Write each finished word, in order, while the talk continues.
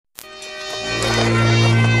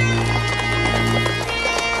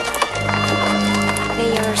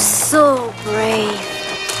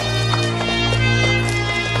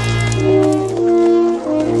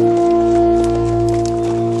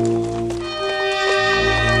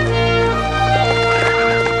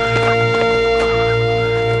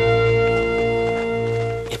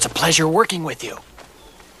pleasure working with you.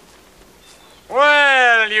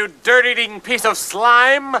 Well, you dirt-eating piece of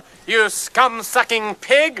slime, you scum-sucking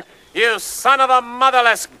pig, you son of a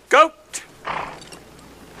motherless goat.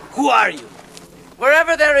 Who are you?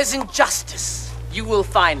 Wherever there is injustice, you will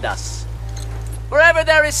find us. Wherever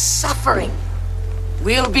there is suffering,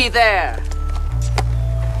 we'll be there.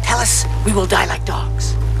 Tell us we will die like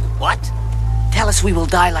dogs. What? Tell us we will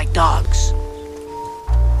die like dogs.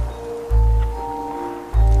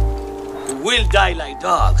 We'll die like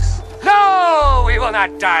dogs. No, we will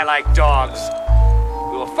not die like dogs.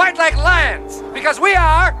 We will fight like lions, because we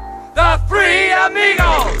are the Three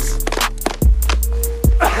Amigos!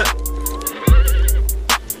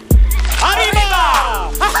 Arriba!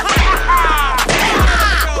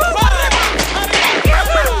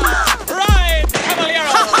 Right, caballero!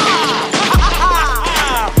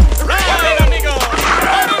 Right, amigo!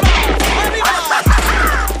 Arriba!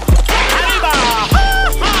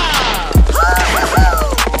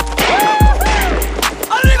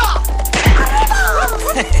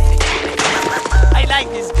 I like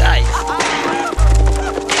these guys.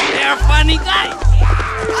 They are funny guys.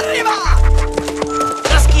 Arriba!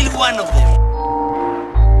 Let's kill one of them.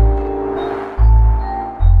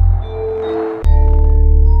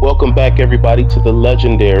 Welcome back, everybody, to the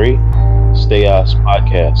legendary Stay Us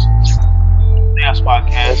Podcast. Stay Us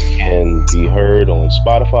Podcast can be heard on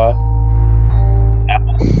Spotify,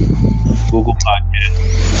 Apple, Google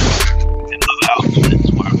Podcasts, and other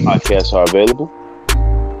outlets where podcasts are available.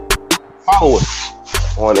 Follow us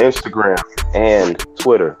on Instagram and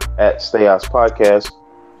Twitter at Stay Us Podcast.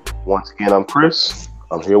 Once again, I'm Chris.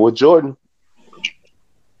 I'm here with Jordan.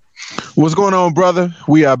 What's going on, brother?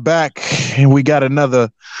 We are back, and we got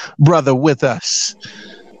another brother with us.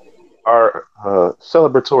 Our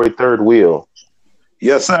celebratory third wheel.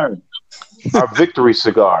 Yes, sir. Our victory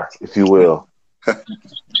cigar, if you will.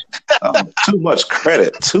 Too much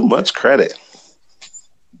credit. Too much credit.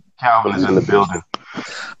 Calvin is in the building.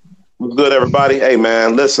 What's good, everybody? Hey,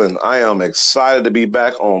 man, listen, I am excited to be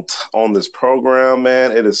back on this program,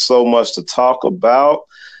 man. It is so much to talk about.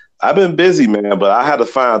 I've been busy, man, but I had to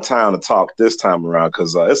find time to talk this time around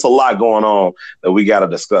because it's a lot going on that we got to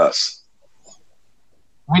discuss.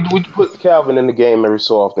 We put Calvin in the game every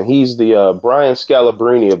so often. He's the Brian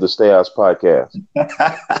Scalabrine of the Stay House Podcast.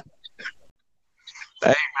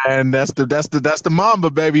 Hey, man, that's the Mamba,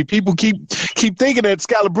 baby. People keep thinking that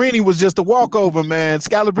Scalabrine was just a walkover, man.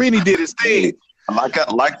 Scalabrine did his thing. Like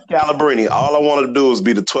Scalabrine, all I want to do is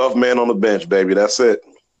be the 12th man on the bench, baby. That's it.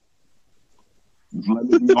 Let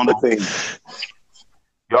me be on the team.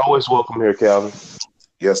 You're always welcome here, Calvin.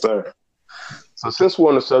 Yes, sir. So since we're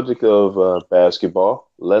on the subject of basketball,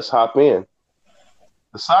 let's hop in.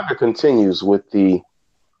 The saga continues with the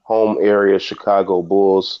home area Chicago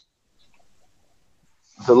Bulls.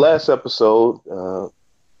 The last episode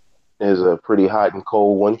is a pretty hot and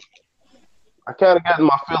cold one. I kind of got in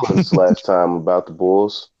my feelings last time about the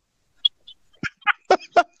Bulls.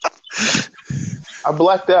 I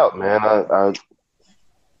blacked out, man. I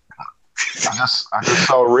just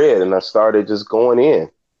saw red and I started just going in.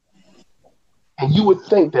 And you would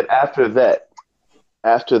think that after that,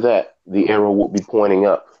 the arrow would be pointing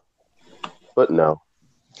up. But no.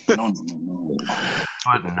 But no.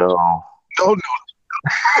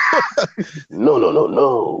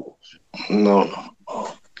 No.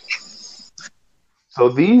 So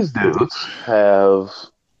these dudes have,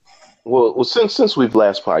 well, since we've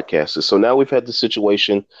last podcasted, so now we've had the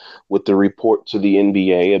situation with the report to the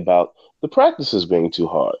NBA about the practices being too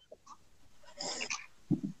hard.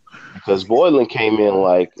 Because Boylan came in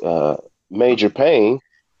like Major Payne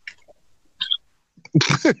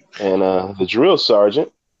and the drill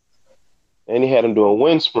sergeant, and he had them doing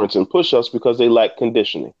wind sprints and push-ups because they lacked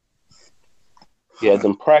conditioning. He had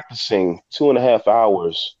them practicing 2.5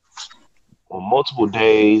 hours on multiple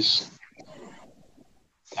days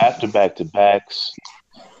after back-to-backs,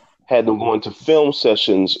 had them going to film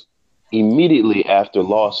sessions immediately after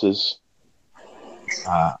losses.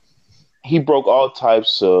 He broke all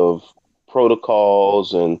types of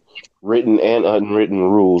protocols and written and unwritten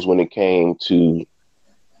rules when it came to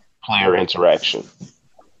player interaction.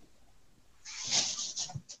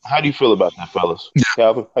 How do you feel about that, fellas?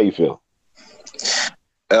 Calvin, how you feel?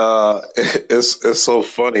 It's so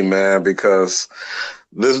funny, man, because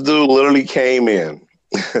this dude literally came in.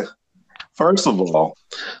 First of all,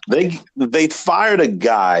 they fired a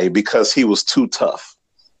guy because he was too tough.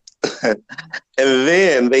 And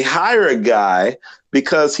then they hire a guy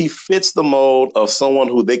because he fits the mold of someone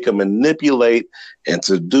who they can manipulate and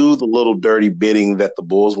to do the little dirty bidding that the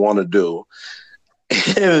Bulls want to do.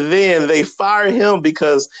 And then they fire him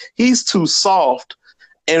because he's too soft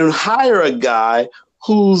and hire a guy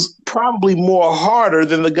who's probably more harder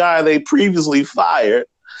than the guy they previously fired.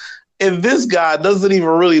 And this guy doesn't even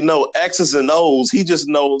really know X's and O's. He just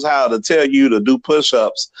knows how to tell you to do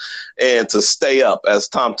push-ups and to stay up, as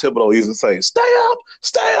Tom Thibodeau used to say, stay up,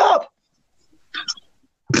 stay up.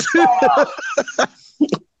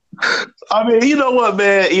 I mean, you know what,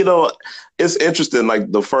 man? You know, it's interesting.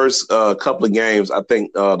 Like the first couple of games, I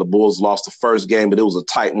think the Bulls lost the first game, but it was a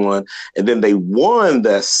tight one. And then they won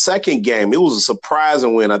that second game. It was a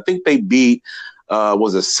surprising win. I think they beat,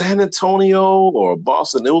 was it San Antonio or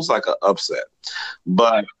Boston? It was like an upset.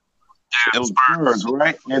 But it was Spurs,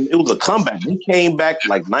 right? And it was a comeback. He came back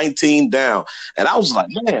like 19 down. And I was like,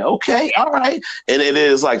 man, okay, all right. And it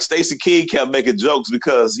is like Stacey King kept making jokes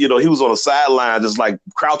because, you know, he was on the sideline just like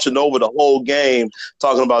crouching over the whole game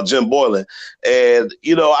talking about Jim Boylen. And,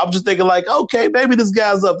 you know, I'm just thinking like, okay, maybe this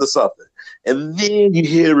guy's up to something. And then you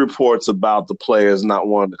hear reports about the players not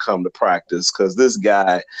wanting to come to practice because this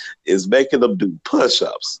guy is making them do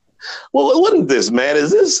push-ups. Well, what is this, man?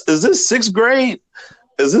 Is this sixth grade?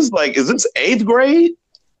 Is this eighth grade?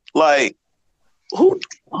 Like, who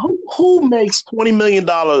makes $20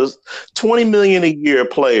 million a year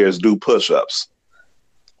players do push-ups?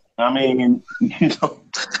 I mean, you know,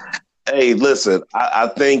 hey, listen, I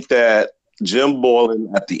think that Jim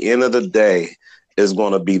Boylen at the end of the day is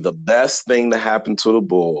going to be the best thing to happen to the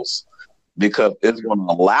Bulls because it's going to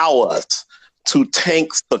allow us to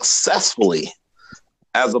tank successfully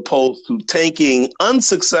as opposed to tanking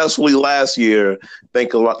unsuccessfully last year.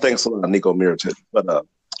 Thanks a lot, Nico Mirotic. But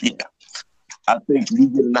yeah, I think we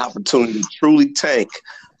get an opportunity to truly tank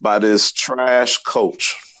by this trash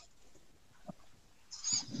coach.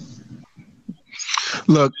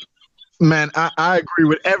 Look, man, I agree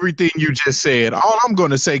with everything you just said. All I'm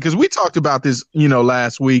going to say, because we talked about this, you know,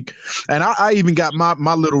 last week, and I even got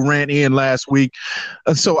my little rant in last week,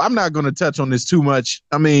 so I'm not going to touch on this too much.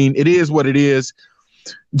 I mean, it is what it is.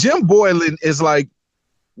 Jim Boylen is like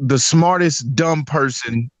the smartest dumb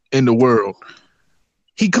person in the world.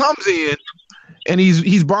 He comes in and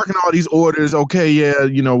he's barking all these orders. Okay, yeah,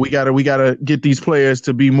 you know, we gotta get these players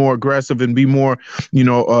to be more aggressive and be more, you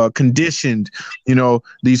know, conditioned. You know,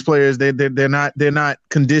 these players they're not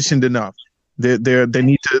conditioned enough. They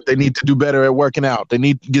need to do better at working out. They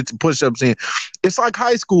need to get some push-ups in. It's like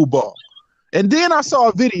high school ball. And then I saw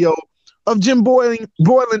a video of Jim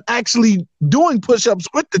Boylen actually doing push-ups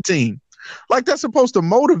with the team. Like that's supposed to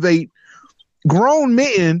motivate grown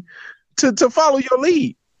men to follow your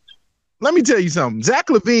lead. Let me tell you something. Zach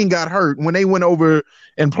LaVine got hurt when they went over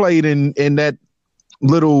and played in that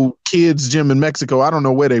little kids gym in Mexico. I don't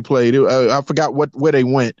know where they played. I forgot where they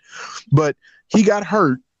went. But he got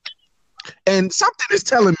hurt. And something is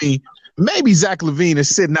telling me maybe Zach LaVine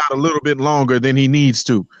is sitting out a little bit longer than he needs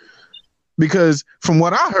to. Because from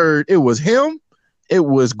what I heard, it was him, it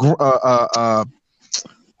was Grant.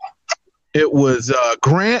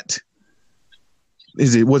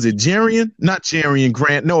 Was it Jarian? Not Jarian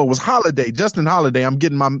Grant. No, it was Holiday, Justin Holiday. I'm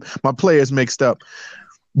getting my players mixed up.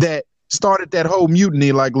 That started that whole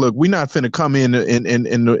mutiny. Like, look, we're not finna come in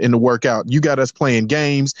the workout. You got us playing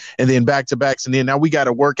games and then back to backs, and then now we got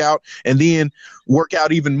to work out and then work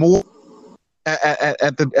out even more.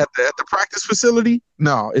 At the practice facility?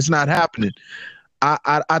 No, it's not happening.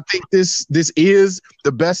 I think this is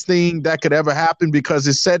the best thing that could ever happen because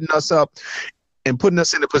it's setting us up and putting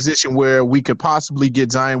us in a position where we could possibly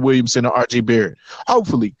get Zion Williamson or RJ Barrett.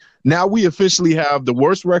 Hopefully. Now we officially have the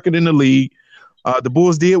worst record in the league. The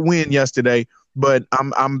Bulls did win yesterday, but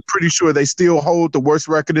I'm pretty sure they still hold the worst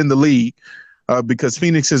record in the league because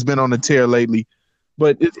Phoenix has been on a tear lately.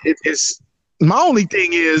 But it's my only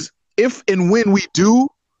thing is, if and when we do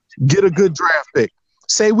get a good draft pick,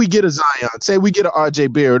 say we get a Zion, say we get a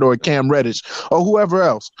RJ Barrett or a Cam Reddish or whoever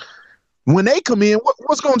else, when they come in,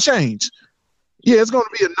 what's going to change? Yeah, it's going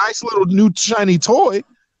to be a nice little new shiny toy,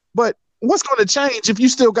 but what's going to change if you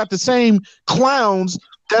still got the same clowns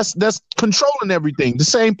that's controlling everything, the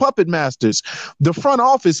same puppet masters? The front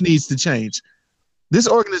office needs to change. This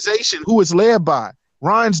organization, who is led by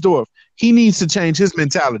Reinsdorf, he needs to change his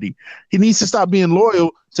mentality. He needs to stop being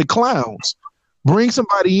loyal to clowns. Bring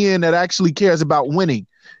somebody in that actually cares about winning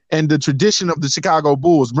and the tradition of the Chicago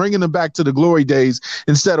Bulls, bringing them back to the glory days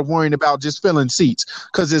instead of worrying about just filling seats.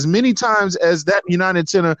 Because as many times as that United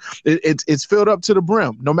Center, it's filled up to the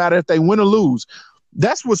brim, no matter if they win or lose.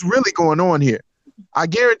 That's what's really going on here. I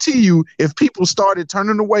guarantee you, if people started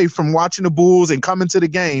turning away from watching the Bulls and coming to the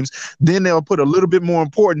games, then they'll put a little bit more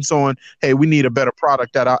importance on, hey, we need a better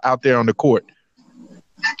product out there on the court.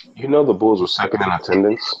 You know the Bulls were second in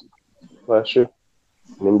attendance last year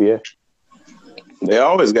in NBA? They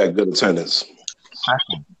always got good attendance.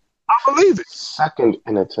 Second. I believe it. Second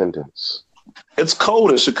in attendance. It's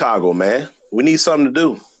cold in Chicago, man. We need something to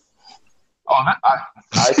do. Oh,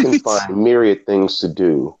 I can find myriad things to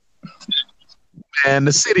do. And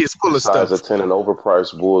the city is full of Besides stuff. attend an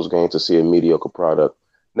overpriced Bulls game to see a mediocre product.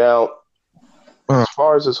 Now, as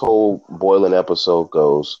far as this whole Boylen episode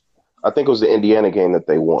goes, I think it was the Indiana game that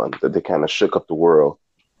they won, that they kind of shook up the world.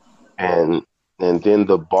 And then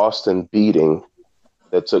the Boston beating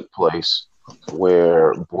that took place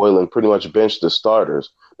where Boylen pretty much benched the starters.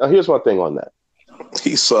 Now, here's my thing on that.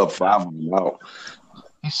 He subbed 5 of them out.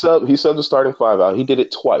 He subbed the starting 5 out. He did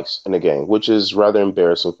it twice in a game, which is rather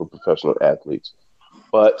embarrassing for professional athletes.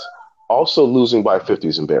 But also losing by 50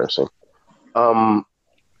 is embarrassing.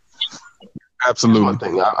 Absolutely. Here's my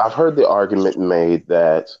thing. I've heard the argument made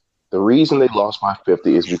that the reason they lost by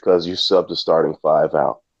 50 is because you subbed the starting 5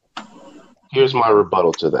 out. Here's my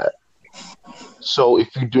rebuttal to that. So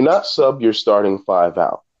if you do not sub your starting 5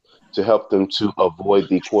 out to help them to avoid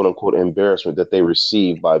the quote-unquote embarrassment that they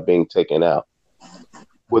received by being taken out,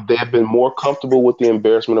 would they have been more comfortable with the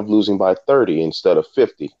embarrassment of losing by 30 instead of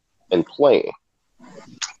 50 and playing?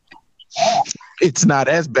 It's not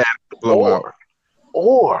as bad as a blowout.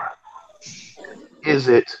 Or is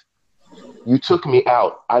it you took me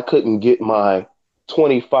out, I couldn't get my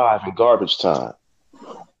 25 in garbage time?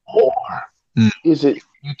 Or is it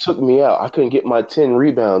you took me out, I couldn't get my 10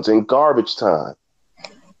 rebounds in garbage time?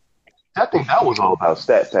 I think that was all about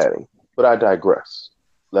stat padding, but I digress.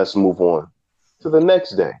 Let's move on to the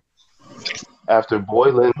next day. After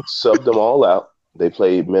Boylen subbed them all out, they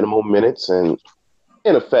played minimal minutes, and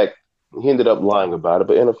in effect, he ended up lying about it,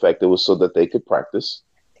 but in effect, it was so that they could practice.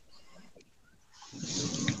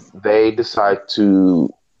 They decide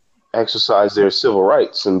to exercise their civil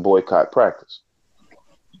rights and boycott practice.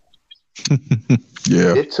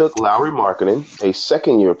 Yeah. It took Lowry Marketing, a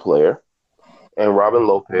second-year player, and Robin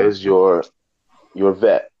Lopez, your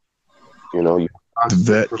vet, your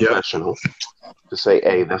vet, professional, to say,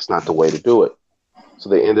 hey, that's not the way to do it. So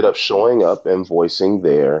they ended up showing up and voicing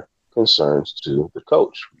their concerns to the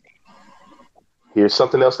coach. Here's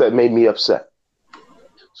something else that made me upset.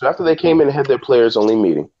 So after they came in and had their players-only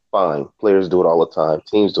meeting, fine, players do it all the time,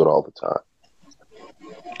 teams do it all the time.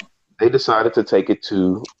 They decided to take it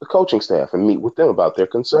to the coaching staff and meet with them about their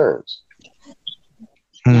concerns.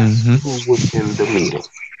 Mm-hmm. Who was in the meeting?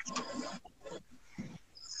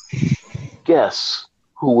 Guess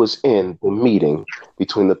who was in the meeting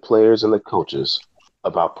between the players and the coaches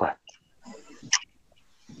about practice?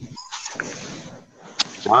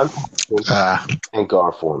 John and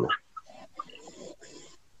Gar Forman.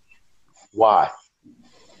 Why?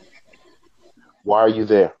 Why are you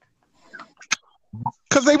there?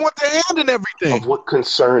 Because they want their hand in everything. Of what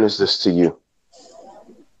concern is this to you?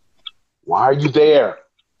 Why are you there?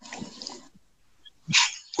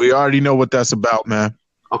 We already know what that's about, man.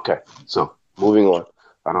 Okay, so moving on.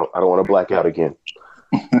 I don't want to black out again.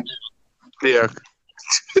 Yeah.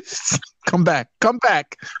 Come back.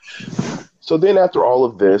 So then after all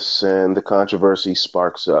of this and the controversy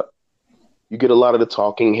sparks up, you get a lot of the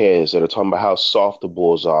talking heads that are talking about how soft the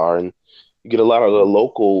Bulls are, and you get a lot of the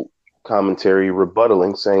local commentary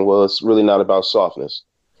rebuttaling, saying, well, it's really not about softness.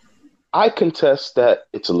 I contest that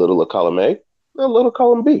it's a little of column A and a little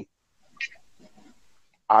column B.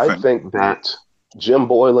 I think that Jim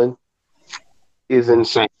Boylen is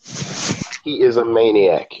insane. He is a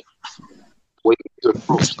maniac. The way he's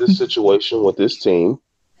approached this situation with this team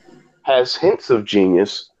has hints of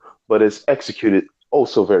genius, but is executed oh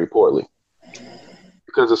so very poorly.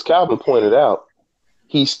 Because as Calvin pointed out,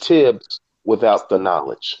 he's tibbed without the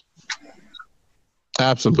knowledge.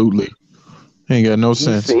 Absolutely. Ain't got no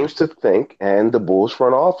sense. He seems to think, and the Bulls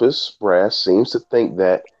front office brass seems to think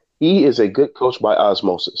that he is a good coach by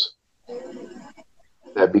osmosis.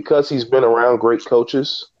 That because he's been around great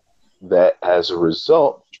coaches, that as a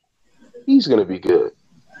result, he's going to be good.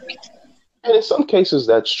 And in some cases,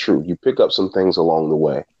 that's true. You pick up some things along the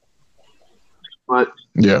way. But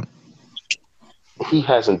yeah, he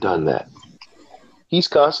hasn't done that. He's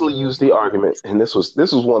constantly used the argument, and this was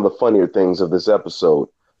one of the funnier things of this episode.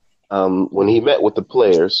 When he met with the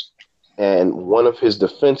players, and one of his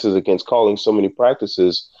defenses against calling so many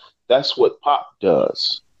practices, that's what Pop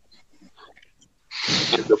does.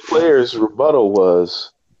 And the players' rebuttal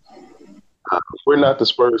was, we're not the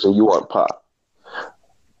Spurs and you aren't Pop.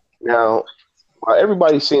 Now, while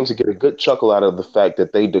everybody seems to get a good chuckle out of the fact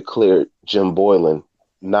that they declared Jim Boylen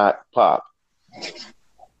not Pop,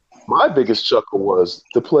 my biggest chuckle was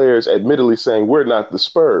the players admittedly saying, we're not the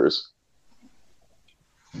Spurs.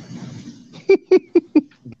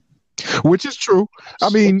 Which is true. I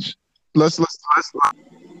mean, let's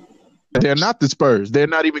They're not the Spurs. They're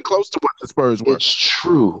not even close to what the Spurs were. It's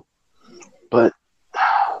true, but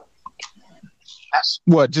that's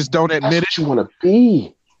What? Just don't admit what you want to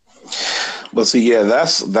be. But see, yeah,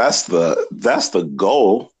 that's the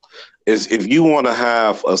goal. Is if you want to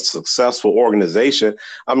have a successful organization,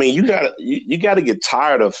 I mean, you gotta get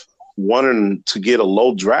tired of wanting to get a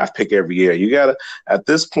low draft pick every year. You gotta, at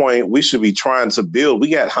this point, we should be trying to build. We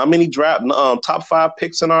got how many draft top 5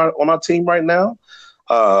 picks on our team right now?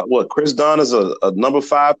 Chris Dunn is a number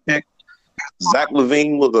 5 pick. Zach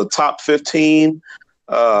LaVine was a top 15.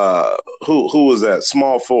 Who was that?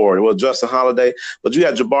 Small forward. Well, Justin Holiday. But you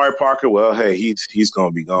got Jabari Parker. Well, hey, he's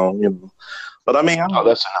gonna be gone, you know. But I mean, I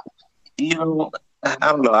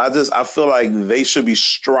don't know. I feel like they should be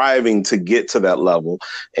striving to get to that level,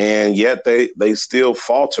 and yet they still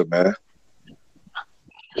falter, man.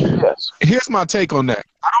 Yes. Here's my take on that.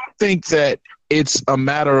 I don't think that it's a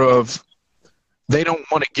matter of they don't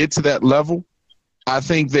want to get to that level. I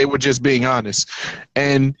think they were just being honest.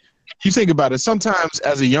 And you think about it, sometimes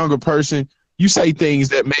as a younger person, you say things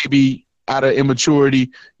that maybe out of immaturity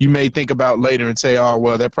you may think about later and say, oh,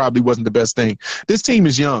 well, that probably wasn't the best thing. This team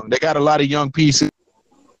is young. They got a lot of young pieces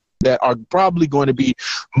that are probably going to be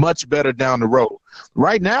much better down the road.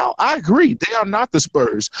 Right now, I agree. They are not the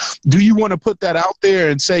Spurs. Do you want to put that out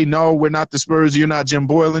there and say, no, we're not the Spurs, you're not Jim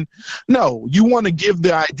Boylen? No, you want to give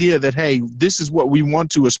the idea that, hey, this is what we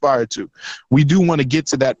want to aspire to. We do want to get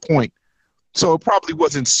to that point. So it probably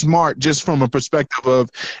wasn't smart just from a perspective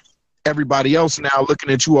of everybody else now looking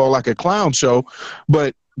at you all like a clown show.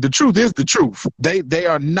 But the truth is the truth. They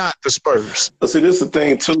are not the Spurs. See, this is the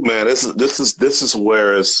thing too, man. This is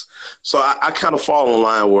where it's. So I kind of fall in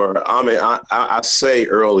line where I say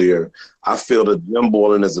earlier, I feel that Jim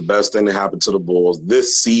Boylen is the best thing that happened to the Bulls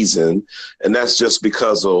this season, and that's just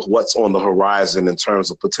because of what's on the horizon in terms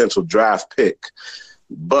of potential draft pick.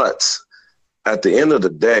 But at the end of the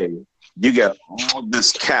day, you got all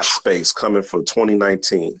this cap space coming for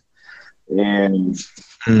 2019. And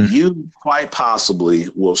you quite possibly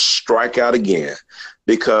will strike out again,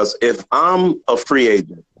 because if I'm a free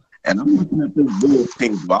agent and I'm looking at this Bulls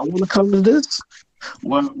team, do I want to come to this?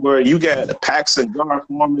 Where you got Paxson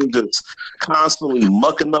Garforman just constantly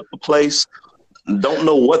mucking up the place, don't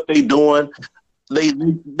know what they doing. They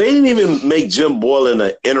didn't even make Jim Boylen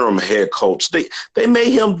an interim head coach. They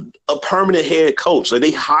made him a permanent head coach. Like,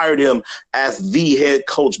 they hired him as the head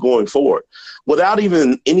coach going forward without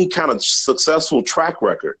even any kind of successful track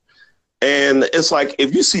record. And it's like,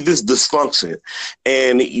 if you see this dysfunction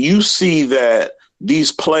and you see that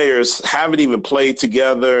these players haven't even played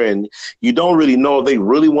together and you don't really know if they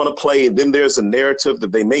really want to play, and then there's a narrative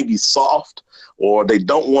that they may be soft or they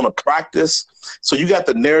don't want to practice. So you got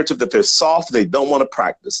the narrative that they're soft, they don't want to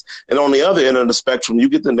practice. And on the other end of the spectrum, you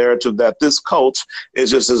get the narrative that this coach is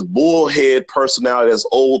just this bullhead personality that's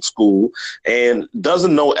old school and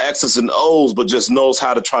doesn't know X's and O's, but just knows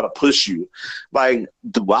how to try to push you. Like,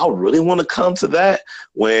 do I really want to come to that?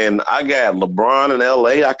 When I got LeBron in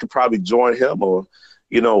LA, I could probably join him. Or,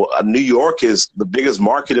 New York is the biggest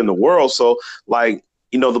market in the world. So,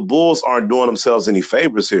 the Bulls aren't doing themselves any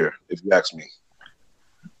favors here, if you ask me.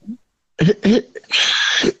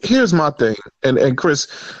 Here's my thing, and Chris,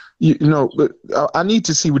 I need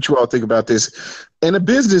to see what you all think about this. In the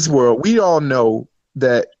business world, we all know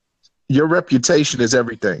that your reputation is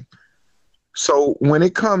everything. So when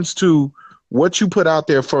it comes to what you put out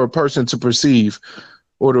there for a person to perceive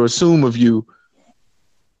or to assume of you,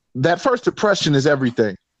 that first impression is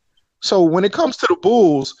everything. So when it comes to the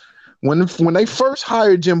Bulls, when they first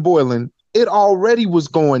hired Jim Boylen, it already was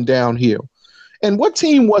going downhill. And what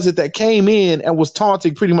team was it that came in and was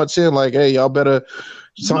taunting, pretty much saying like, hey, y'all better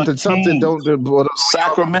something, don't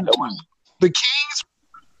Sacramento. The Kings?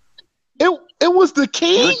 It was the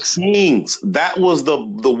Kings? The Kings. That was the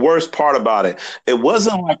worst part about it. It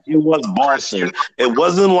wasn't like it was Boston. It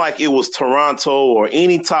wasn't like it was Toronto or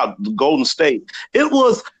any top Golden State. It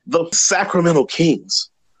was the Sacramento Kings.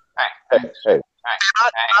 Hey.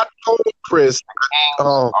 I told Chris.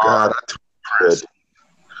 Oh, God. I told Chris.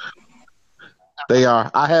 They are.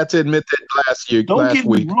 I had to admit that last week. Don't get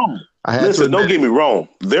me wrong.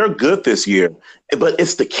 They're good this year, but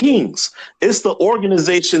it's the Kings. It's the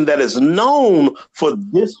organization that is known for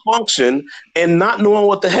dysfunction and not knowing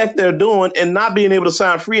what the heck they're doing and not being able to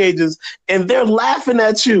sign free agents. And they're laughing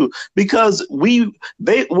at you because the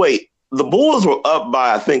Bulls were up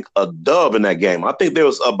by, I think, a dub in that game. I think they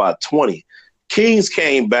was up by 20. Kings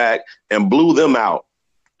came back and blew them out.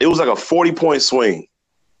 It was like a 40-point swing.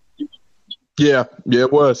 Yeah,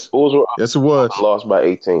 it was. Bulls were yes, it was. Lost by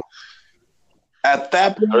 18. At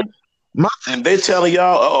that point, and they're telling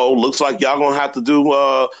y'all, looks like y'all gonna have to do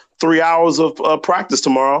 3 hours of practice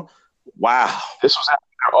tomorrow. Wow. This was after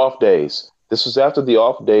their off days. This was after the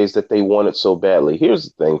off days that they wanted so badly. Here's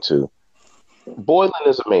the thing, too. Boylen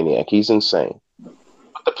is a maniac. He's insane.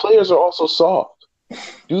 But the players are also soft.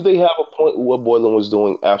 Do they have a point with what Boylen was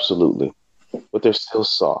doing? Absolutely. But they're still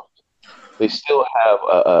soft. They still have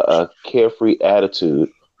a carefree attitude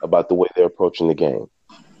about the way they're approaching the game.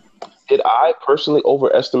 Did I personally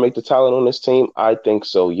overestimate the talent on this team? I think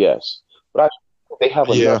so, yes. But I think they have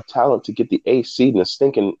enough talent to get the A seed in the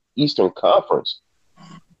stinking Eastern Conference.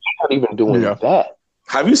 They're not even doing that.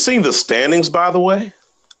 Have you seen the standings, by the way?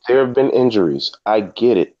 There have been injuries. I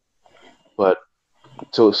get it. But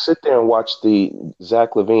to sit there and watch the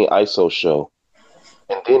Zach LaVine ISO show,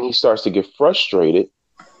 and then he starts to get frustrated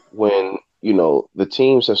when, the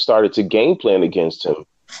teams have started to game plan against him,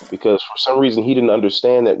 because for some reason he didn't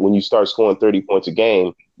understand that when you start scoring 30 points a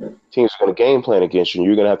game, teams are going to game plan against you and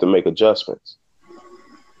you're going to have to make adjustments.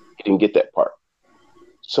 He didn't get that part.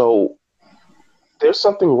 So there's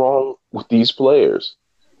something wrong with these players,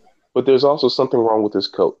 but there's also something wrong with this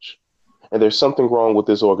coach. And there's something wrong with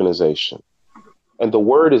this organization. And the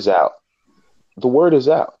word is out. The word is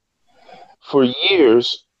out. For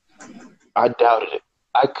years, I doubted it.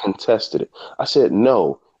 I contested it. I said,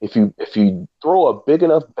 no, if you throw a big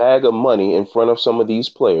enough bag of money in front of some of these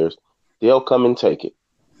players, they'll come and take it.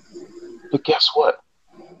 But guess what?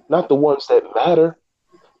 Not the ones that matter.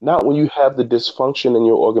 Not when you have the dysfunction in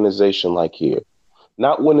your organization like here.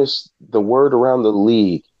 Not when it's the word around the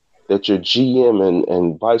league that your GM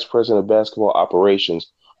and vice president of basketball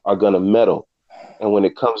operations are going to meddle. And when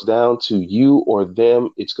it comes down to you or them,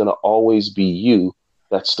 it's going to always be you.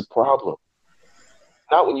 That's the problem.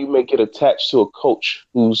 Not when you may get attached to a coach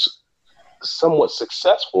who's somewhat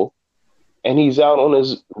successful and he's out on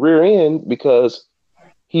his rear end because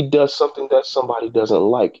he does something that somebody doesn't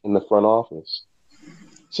like in the front office.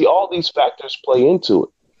 See, all these factors play into it.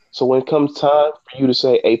 So when it comes time for you to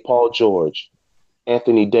say, hey, Paul George,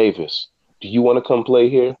 Anthony Davis, do you want to come play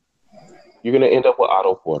here? You're going to end up with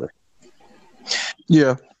Otto Porter.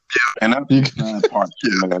 Yeah. And that's the sad part,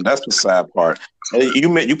 man. That's the sad part. And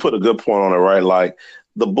you put a good point on it, right? Like,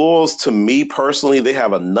 the Bulls, to me personally, they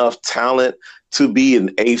have enough talent to be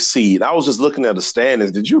an eighth seed. I was just looking at the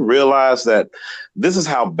standings. Did you realize that this is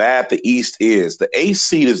how bad the East is? The eighth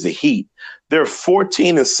seed is the Heat. They're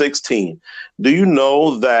 14 and 16. Do you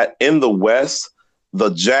know that in the West, the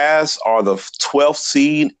Jazz are the 12th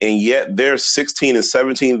seed, and yet they're 16 and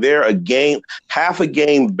 17? They're half a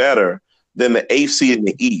game better than the eighth seed in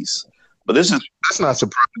the East. But that's not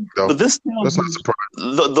surprising, though. But that's not surprising.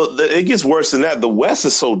 It gets worse than that. The West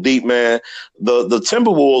is so deep, man. The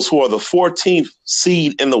Timberwolves, who are the 14th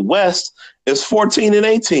seed in the West, is 14 and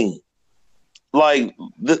 18. Like,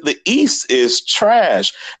 the East is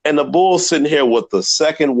trash, and the Bulls sitting here with the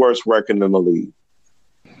second worst record in the league.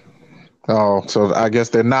 Oh, so I guess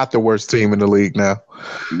they're not the worst team in the league now.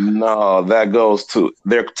 No,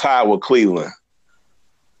 they're tied with Cleveland.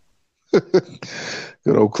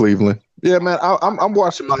 Good old Cleveland. Yeah, man, I'm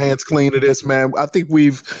washing my hands clean of this, man. I think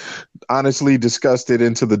we've honestly discussed it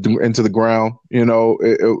into the ground.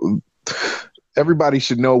 Everybody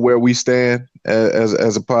should know where we stand as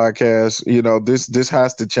a podcast. This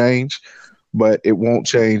has to change, but it won't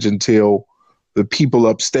change until the people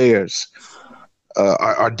upstairs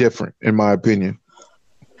are different, in my opinion.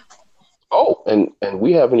 Oh, and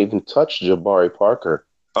we haven't even touched Jabari Parker.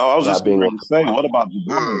 Oh, I was just going to say, what about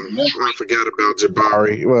Jabari? I forgot about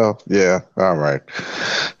Jabari. Well, yeah, all right.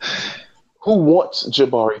 Who wants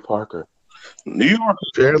Jabari Parker? New York.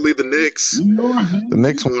 Apparently the Knicks. New York. The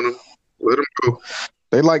Knicks want him. Let him go.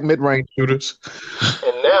 They like mid-range shooters.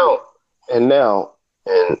 And now,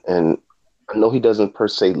 I know he doesn't per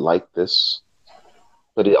se like this,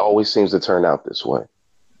 but it always seems to turn out this way.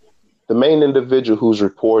 The main individual who's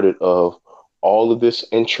reported of all of this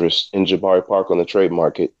interest in Jabari Parker on the trade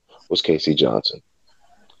market was Casey Johnson.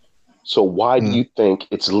 So why do you think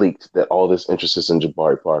it's leaked that all this interest is in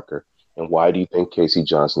Jabari Parker? And why do you think Casey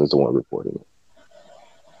Johnson is the one reporting it?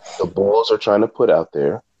 The Bulls are trying to put out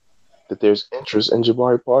there that there's interest in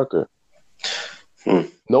Jabari Parker.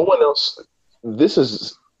 No one else. This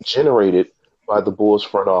is generated by the Bulls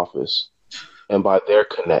front office and by their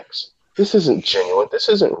connects. This isn't genuine. This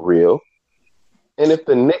isn't real. And if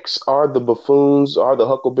the Knicks are the buffoons, are the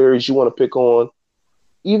huckleberries you want to pick on,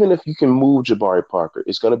 even if you can move Jabari Parker,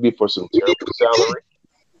 it's going to be for some terrible salary.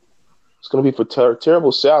 It's going to be for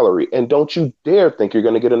terrible salary. And don't you dare think you're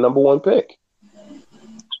going to get a number one pick.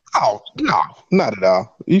 Oh, no, not at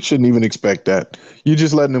all. You shouldn't even expect that. You're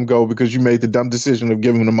just letting them go because you made the dumb decision of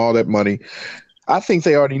giving them all that money. I think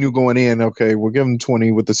they already knew going in, okay, we're giving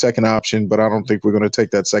 20 with the second option, but I don't think we're going to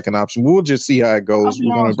take that second option. We'll just see how it goes.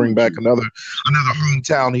 We're going to bring back another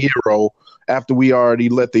hometown hero after we already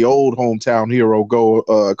let the old hometown hero go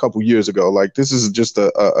a couple years ago. Like, this is just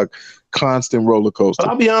a constant roller coaster. But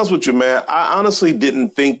I'll be honest with you, man. I honestly didn't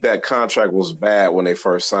think that contract was bad when they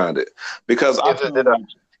first signed it, because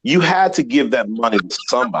you had to give that money to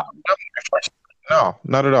somebody. No,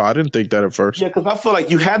 not at all. I didn't think that at first. Yeah, because I feel like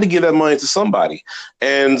you had to give that money to somebody.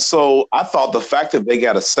 And so I thought the fact that they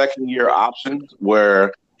got a second-year option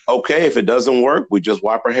where, okay, if it doesn't work, we just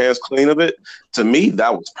wipe our hands clean of it. To me,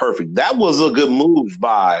 that was perfect. That was a good move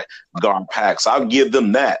by Garpax. I'll give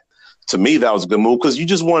them that. To me, that was a good move because you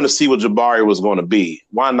just wanted to see what Jabari was going to be.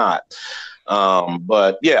 Why not?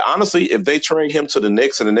 But, yeah, honestly, if they trade him to the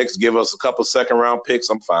Knicks and the Knicks give us a couple second-round picks,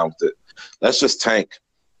 I'm fine with it. Let's just tank.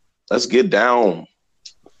 Let's get down.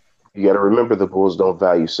 You got to remember the Bulls don't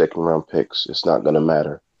value second-round picks. It's not going to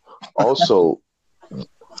matter. Also,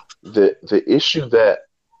 the issue that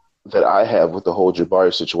I have with the whole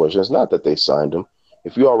Jabari situation is not that they signed him.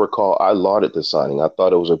 If you all recall, I lauded the signing. I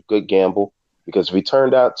thought it was a good gamble because if he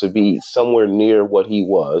turned out to be somewhere near what he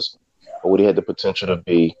was or what he had the potential to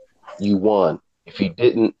be, you won. If he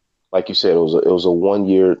didn't, like you said, it was a 1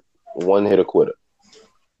 year, one hitter quitter.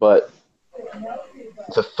 But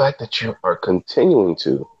the fact that you are continuing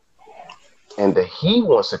to, and that he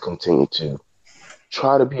wants to continue to,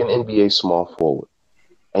 try to be an NBA small forward,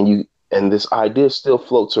 and this idea still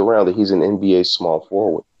floats around that he's an NBA small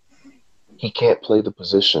forward. He can't play the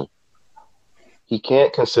position. He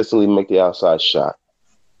can't consistently make the outside shot.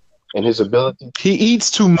 And his ability... He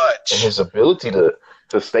eats too much. And his ability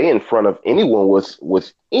to stay in front of anyone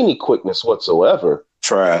with any quickness whatsoever...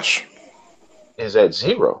 Trash. ...is at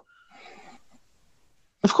zero.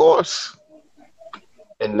 Of course.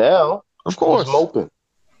 And now, of course, he's moping.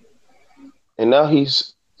 And now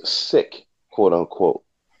he's sick, quote unquote,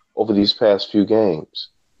 over these past few games.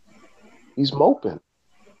 He's moping.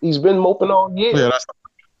 He's been moping all year. Yeah,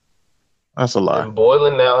 that's a lie. And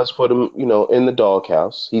Boylan now has put him, in the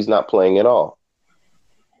doghouse. He's not playing at all.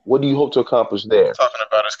 What do you hope to accomplish there? Talking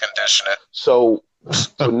about his conditioning. So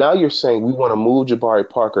now you're saying we want to move Jabari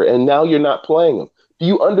Parker, and now you're not playing him. Do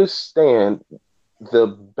you understand the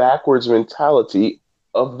backwards mentality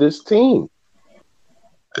of this team?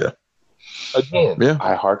 Yeah. Again, yeah.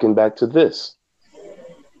 I hearken back to this.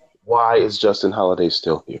 Why is Justin Holiday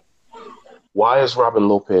still here? Why is Robin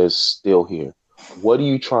Lopez still here? What are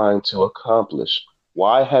you trying to accomplish?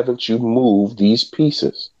 Why haven't you moved these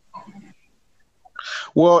pieces?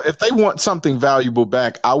 Well, if they want something valuable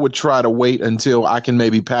back, I would try to wait until I can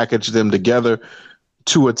maybe package them together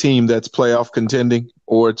to a team that's playoff contending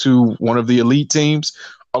or to one of the elite teams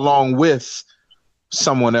along with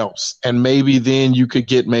someone else. And maybe then you could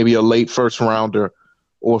get maybe a late first rounder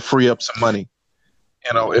or free up some money.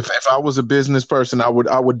 If I was a business person, I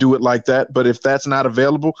would do it like that. But if that's not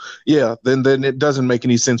available, yeah, then it doesn't make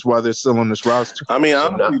any sense why they're still on this roster. I mean,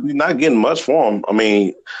 honestly, we're not getting much for them. I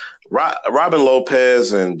mean, Robin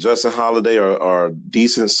Lopez and Justin Holiday are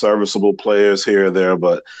decent, serviceable players here or there.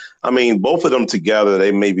 But, I mean, both of them together,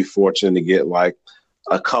 they may be fortunate to get like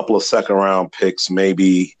a couple of second-round picks,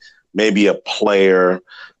 maybe a player.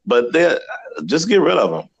 But just get rid of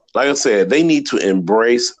them. Like I said, they need to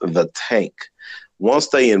embrace the tank. Once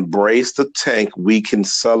they embrace the tank, we can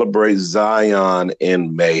celebrate Zion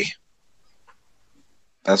in May.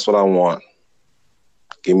 That's what I want.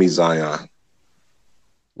 Give me Zion.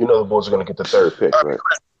 The Bulls are going to get the third pick, right?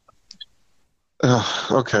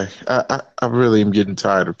 Okay. I really am getting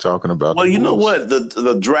tired of talking about Well, you know what?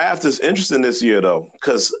 The draft is interesting this year, though,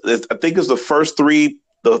 because I think it's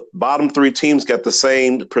the bottom three teams got the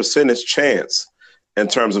same percentage chance in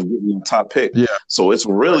terms of getting the top pick. Yeah. So it's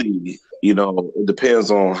really... it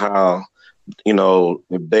depends on how,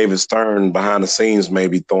 if David Stern behind the scenes may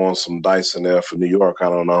be throwing some dice in there for New York. I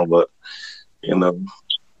don't know, but,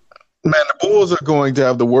 Man, the Bulls are going to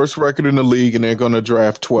have the worst record in the league, and they're going to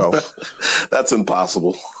draft 12th. That's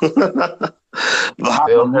impossible.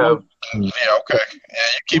 They'll have... Yeah, okay. Yeah,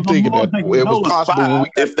 you keep thinking that. It was possible.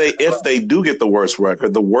 If they do get the worst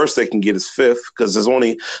record, the worst they can get is 5th because there's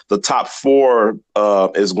only the top 4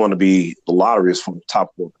 is going to be the lottery is for the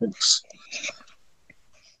top 4 picks.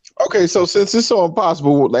 Okay, so since it's so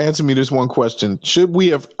impossible, answer me this one question. Should we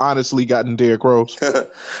have honestly gotten Derrick Rose?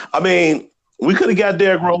 I mean, we could have got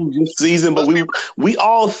Derrick Rose this season, but we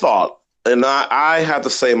all thought, and I have to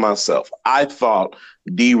say myself, I thought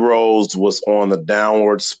D Rose was on the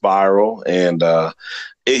downward spiral, and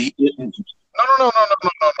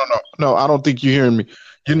No, I don't think you're hearing me.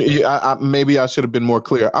 Maybe I should have been more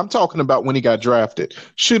clear. I'm talking about when he got drafted.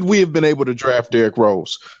 Should we have been able to draft Derrick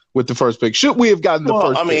Rose with the first pick? Should we have gotten the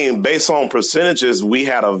first pick? Mean, based on percentages, we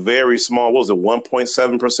had a very small,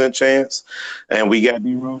 1.7% chance, and we got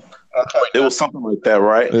D-Rose. It was something like that,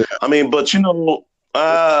 right? Yeah. I mean, but that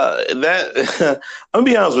I'm gonna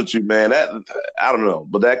be honest with you, man. That I don't know,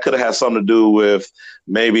 but that could have had something to do with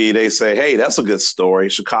maybe they say, "Hey, that's a good story.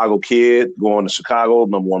 Chicago kid going to Chicago,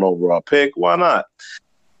 number 1 overall pick. Why not?"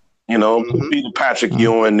 Could be the Patrick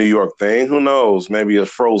Ewing New York thing. Who knows? Maybe a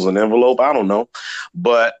frozen envelope. I don't know,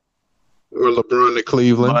 but or LeBron to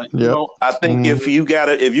Cleveland. But, I think if you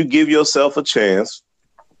give yourself a chance.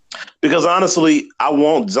 Because honestly, I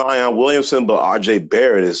want Zion Williamson, but RJ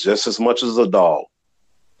Barrett is just as much as a dog.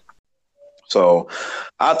 So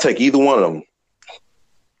I'll take either one of them.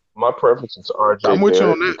 My preference is RJ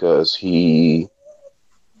Barrett because he's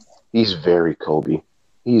very Kobe.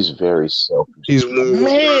 He's very selfish.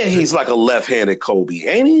 He's like a left-handed Kobe,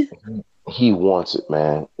 ain't he? He wants it,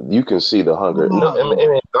 man. You can see the hunger. No,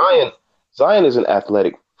 Zion is an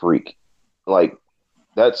athletic freak. Like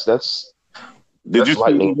that's. Did you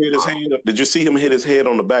see him hit his hand? Did you see him hit his head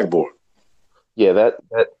on the backboard? Yeah, that.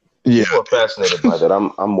 Yeah, people are fascinated by that.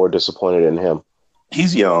 I'm more disappointed in him.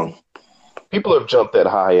 He's young. People have jumped that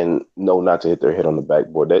high and know not to hit their head on the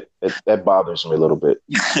backboard. That bothers me a little bit.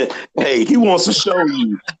 Hey, he wants to show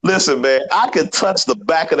you. Listen, man, I could touch the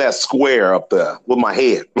back of that square up there with my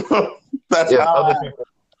head. That's other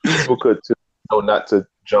people could too, know not to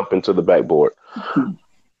jump into the backboard.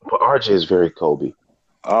 But RJ is very Kobe.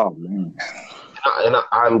 Oh man. And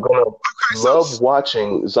I'm going to love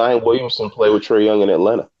watching Zion Williamson play with Trae Young in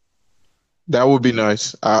Atlanta. That would be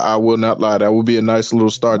nice. I will not lie. That would be a nice little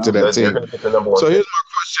start to that team. So here's my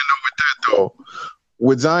question with that, though.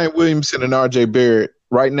 With Zion Williamson and RJ Barrett,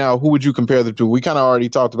 right now, who would you compare them to? We kind of already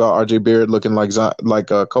talked about RJ Barrett looking like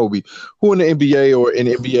Kobe. Who in the NBA or in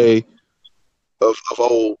the NBA of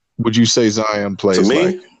old would you say Zion plays to me,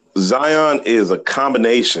 like? Zion is a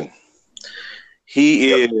combination.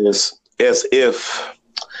 He is as if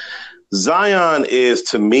Zion is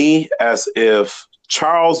to me as if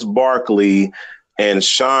Charles Barkley and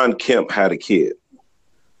Sean Kemp had a kid.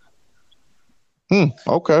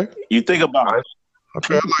 Okay. You think about it.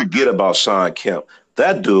 Okay. Forget about Sean Kemp.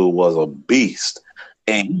 That dude was a beast.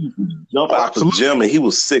 And he jumped out the gym and he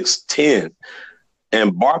was 6'10".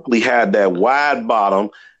 And Barkley had that wide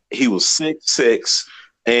bottom. He was 6'6".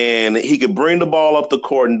 And he could bring the ball up the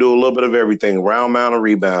court and do a little bit of everything, round, mound, and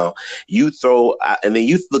rebound. You throw, and then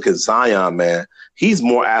you look at Zion, man. He's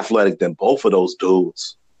more athletic than both of those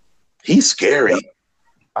dudes. He's scary.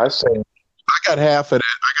 I got half of that.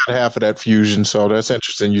 I got half of that fusion, so that's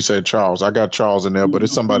interesting. You said Charles. I got Charles in there, but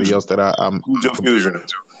it's somebody else that I'm. Who's your fusion?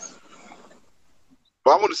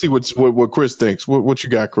 Well, I want to see what Chris thinks. What you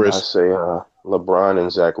got, Chris? I say LeBron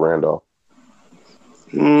and Zach Randolph.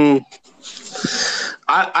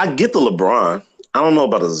 I get the LeBron. I don't know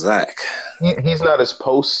about a Zach. He's not as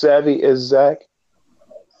post savvy as Zach,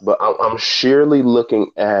 but I'm surely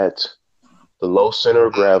looking at the low center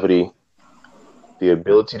of gravity, the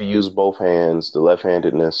ability to use both hands, the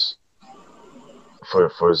left-handedness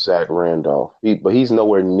for Zach Randolph. But he's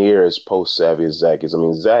nowhere near as post savvy as Zach is. I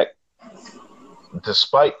mean, Zach,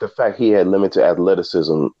 despite the fact he had limited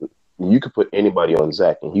athleticism, you could put anybody on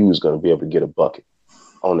Zach and he was going to be able to get a bucket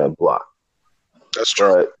on that block. That's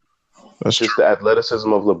true. That's just the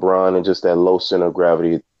athleticism of LeBron and just that low center of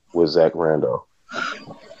gravity with Zach Randolph.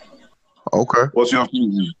 Okay. What's your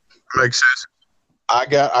fusion? Makes sense. I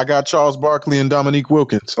got Charles Barkley and Dominique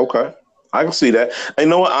Wilkins. Okay. I can see that. And you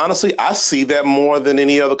know what? Honestly, I see that more than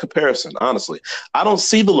any other comparison. Honestly, I don't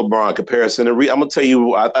see the LeBron comparison. I'm going to tell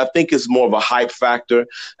you, I think it's more of a hype factor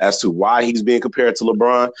as to why he's being compared to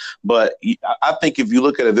LeBron. But I think if you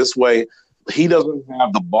look at it this way, he doesn't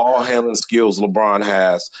have the ball handling skills LeBron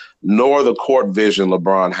has, nor the court vision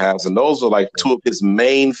LeBron has. And those are like two of his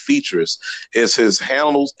main features is his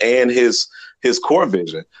handles and his court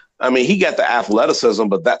vision. I mean, he got the athleticism,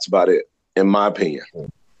 but that's about it, in my opinion.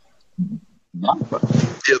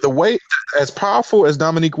 Yeah, the way as powerful as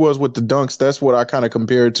Dominique was with the dunks, that's what I kind of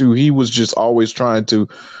compared to. He was just always trying to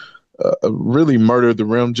really murder the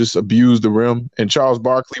rim, just abuse the rim. And Charles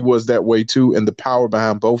Barkley was that way too. And the power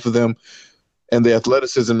behind both of them and the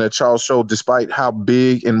athleticism that Charles showed, despite how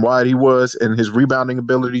big and wide he was and his rebounding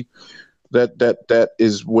ability, that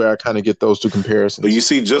is where I kind of get those two comparisons. But you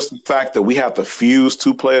see, just the fact that we have to fuse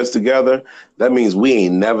two players together, that means we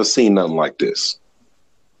ain't never seen nothing like this.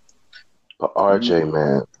 But RJ,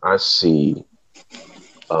 man, I see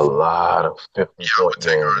a lot of 50-point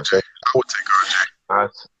games. I would take RJ.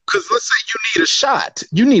 Because let's say you need a shot.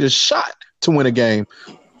 You need a shot. to win a game.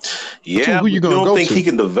 Yeah, who you you gonna don't go think to? he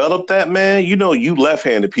can develop that, man? You know, you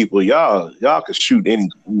left-handed people, y'all can shoot any.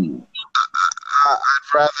 I'd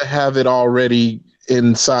rather have it already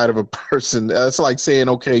inside of a person. That's like saying,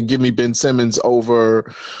 okay, give me Ben Simmons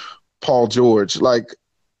over Paul George. Like,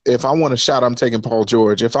 if I want a shot, I'm taking Paul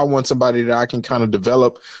George. If I want somebody that I can kind of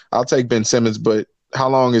develop, I'll take Ben Simmons. But how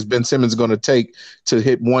long is Ben Simmons going to take to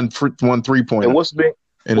hit one 3-pointer? And what's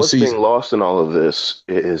being lost in all of this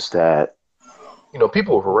is that, you know,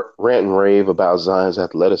 people rant and rave about Zion's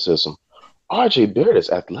athleticism. R.J. Barrett is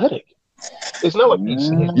athletic. It's not like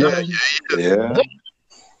he's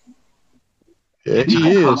Yeah, he takes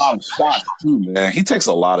is. a lot of shots too, man. He takes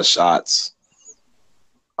a lot of shots.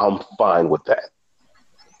 I'm fine with that.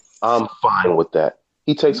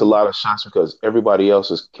 He takes a lot of shots because everybody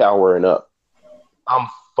else is cowering up. I'm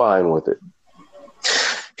fine with it.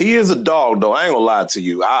 He is a dog, though. I ain't gonna lie to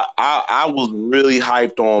you. I was really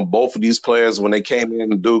hyped on both of these players when they came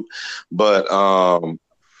in Duke, but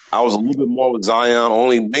I was a little bit more with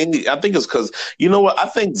Zion. Mainly, I think it's because, you know what? I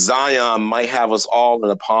think Zion might have us all in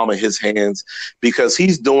the palm of his hands because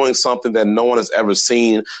he's doing something that no one has ever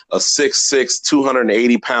seen. A 6'6",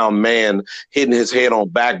 280-pound man hitting his head on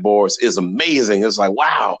backboards is amazing. It's like,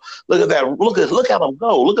 wow, look at that. Look at him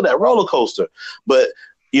go. Look at that roller coaster. But,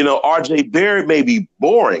 you know, R.J. Barrett may be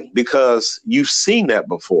boring because you've seen that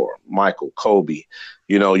before, Michael, Kobe.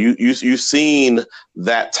 You know, you've seen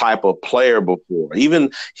that type of player before. He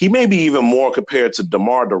may be even more compared to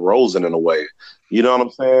DeMar DeRozan in a way. You know what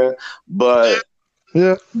I'm saying? But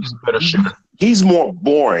yeah, he's a better shooter. He's more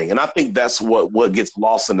boring, and I think that's what gets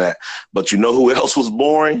lost in that. But you know who else was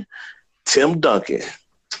boring? Tim Duncan.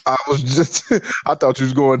 I thought you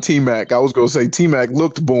was going T-Mac. I was going to say T-Mac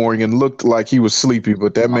looked boring and looked like he was sleepy,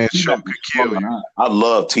 but that man sure could kill you. I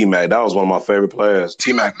love T-Mac. That was one of my favorite players.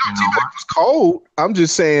 T-Mac was cold. I'm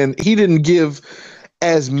just saying he didn't give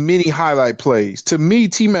as many highlight plays. To me,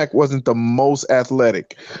 T-Mac wasn't the most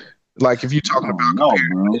athletic. Like if you're talking about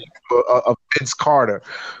Vince Carter.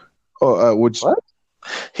 Which what?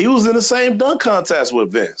 He was in the same dunk contest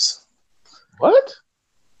with Vince. What?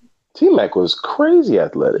 T-Mac was crazy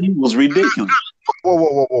athletic. He was ridiculous.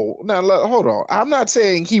 Whoa. Now, hold on. I'm not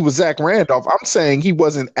saying he was Zach Randolph. I'm saying he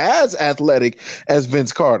wasn't as athletic as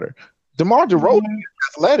Vince Carter. DeMar DeRozan is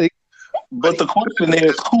athletic. But the question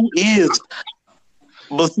is,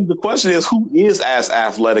 who is as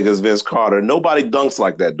athletic as Vince Carter? Nobody dunks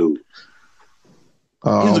like that dude.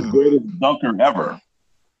 He's the greatest dunker ever.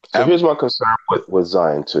 So here's my concern with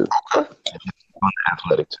Zion, too. Okay.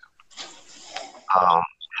 Athletic, too.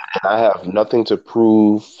 And I have nothing to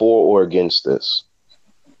prove for or against this.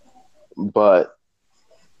 But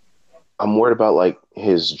I'm worried about, like,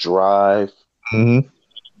 his drive to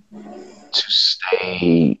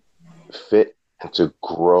stay fit and to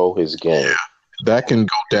grow his game. Yeah, that can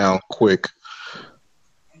go down quick.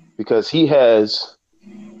 Because he has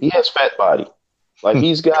fat body. Like,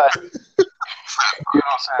 he's got, you know what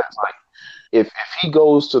I'm saying? It's like, if he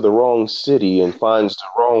goes to the wrong city and finds the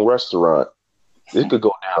wrong restaurant, it could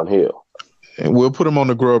go downhill. And we'll put him on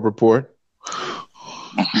the Grub Report.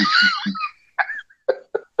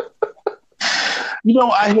 You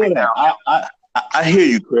know, I hear that. I hear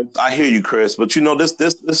you, Chris. I hear you, Chris. But you know, this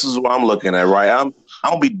is what I'm looking at, right? I'm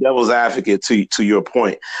gonna be devil's advocate to your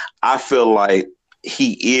point. I feel like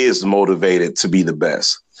he is motivated to be the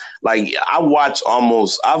best. Like I've watched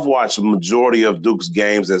a majority of Duke's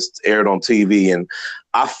games that's aired on TV, and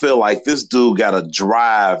I feel like this dude got a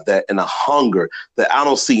drive and a hunger that I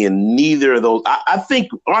don't see in neither of those. I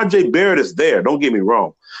think R.J. Barrett is there. Don't get me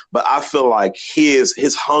wrong, but I feel like his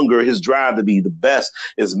hunger, his drive to be the best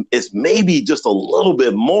is maybe just a little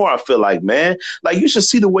bit more. I feel like, man, like you should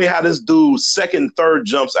see the way how this dude second, third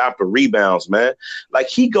jumps after rebounds, man. Like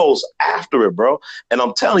he goes after it, bro. And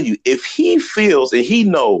I'm telling you, if he feels and he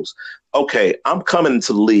knows, okay, I'm coming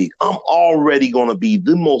into the league, I'm already going to be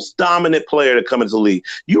the most dominant player to come into the league.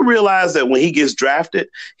 You realize that when he gets drafted,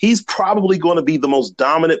 he's probably going to be the most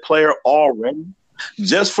dominant player already,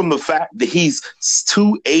 just from the fact that he's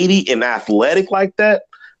 280 and athletic like that.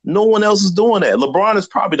 No one else is doing that. LeBron is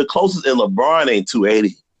probably the closest, and LeBron ain't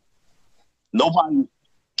 280. Nobody.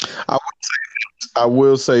 I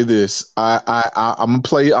will say this. I'm gonna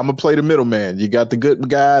play the middleman. You got the good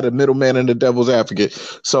guy, the middleman, and the devil's advocate.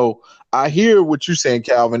 So I hear what you're saying,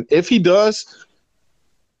 Calvin. If he does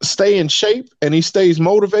stay in shape and he stays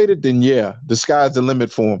motivated, then yeah, the sky's the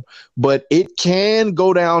limit for him. But it can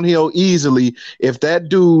go downhill easily if that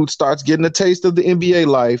dude starts getting a taste of the NBA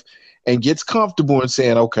life and gets comfortable and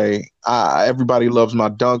saying, okay, everybody loves my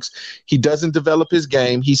dunks. He doesn't develop his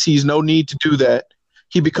game. He sees no need to do that.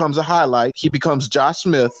 He becomes a highlight. He becomes Josh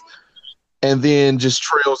Smith. and then just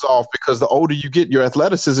trails off because the older you get, your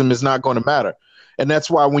athleticism is not going to matter. And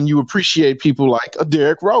that's why when you appreciate people like a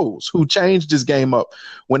Derrick Rose, who changed his game up,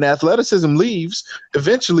 when athleticism leaves,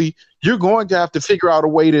 eventually you're going to have to figure out a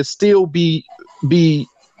way to still be important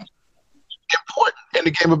in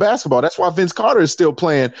the game of basketball. That's why Vince Carter is still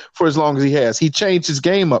playing for as long as he has. He changed his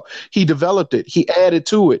game up. He developed it. He added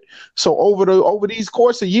to it. So over these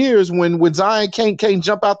course of years, when Zion can't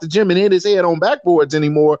jump out the gym and hit his head on backboards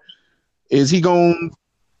anymore, is he going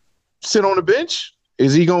to sit on the bench?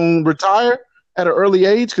 Is he going to retire at an early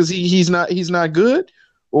age because he's not good?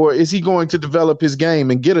 Or is he going to develop his game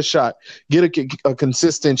and get a shot, get a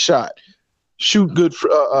consistent shot, shoot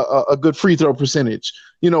a good free throw percentage,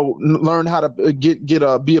 learn how to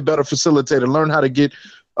be a better facilitator, learn how to get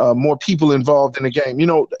more people involved in the game.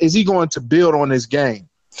 Is he going to build on his game?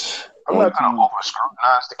 I'm not going to over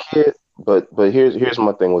scrutinize the kid, but here's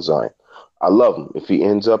my thing with Zion. I love him. If he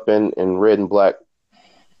ends up in red and black,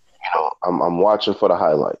 I'm watching for the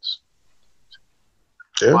highlights.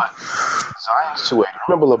 Yeah. But Zion's 280.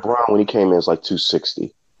 Remember LeBron when he came in was like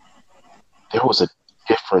 260. There was a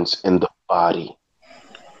difference in the body.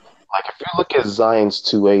 Like if you look at Zion's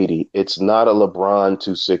 280, it's not a LeBron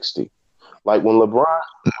 260. Like when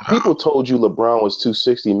people told you LeBron was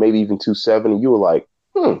 260, maybe even 270, you were like,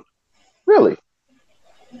 really?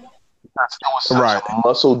 There was such a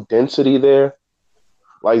muscle density there.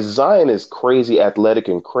 Like Zion is crazy athletic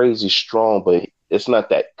and crazy strong, but it's not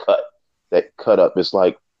that cut up. It's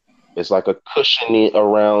like a cushioning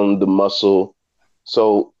around the muscle.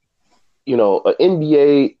 So, an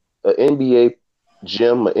NBA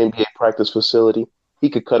gym, an NBA practice facility, he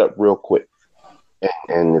could cut up real quick.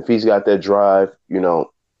 And if he's got that drive,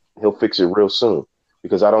 he'll fix it real soon.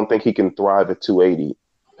 Because I don't think he can thrive at 280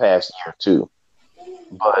 past year 2.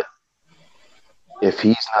 But if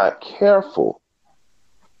he's not careful,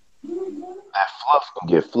 that fluff can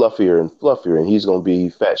get fluffier and fluffier, and he's going to be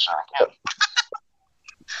Fat Sean Kemp.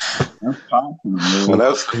 That's possible.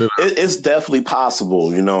 It's definitely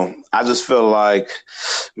possible. I just feel like,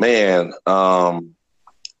 man,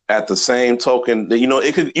 at the same token,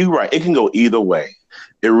 you're right. It can go either way.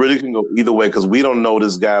 It really can go either way because we don't know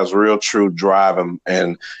this guy's real true drive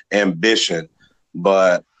and ambition.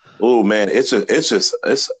 But oh man, it's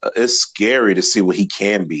scary to see what he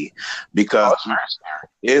can be because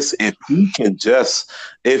it's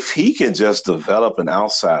if he can just develop an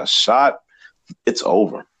outside shot, it's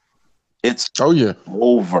over. It's over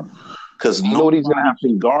because nobody's gonna have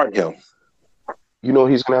to guard him.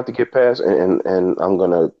 He's gonna have to get past, and I'm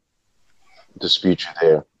gonna dispute you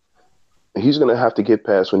there. He's gonna have to get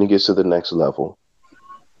past when he gets to the next level.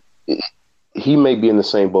 He may be in the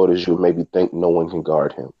same boat as you, maybe think no one can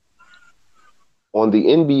guard him. On the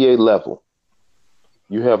NBA level,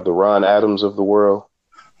 you have the Ron Adams of the world,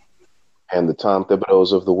 and the Tom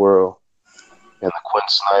Thibodeaus of the world, and the Quinn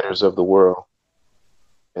Snyders of the world.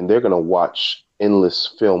 And they're going to watch endless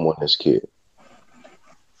film on this kid.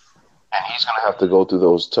 And he's going to have to go through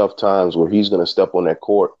those tough times where he's going to step on that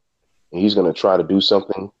court and he's going to try to do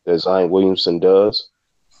something that Zion Williamson does.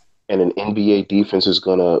 And an NBA defense is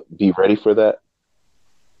going to be ready for that.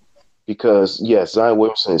 Because, yes, Zion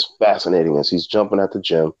Williamson is fascinating as he's jumping at the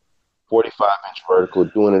gym, 45-inch vertical,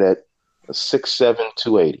 doing it at a 6'7",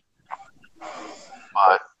 280.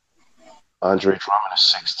 But Andre Drummond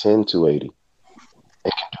is 6'10", 280.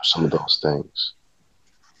 And can do some of those things.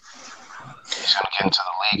 He's going to get into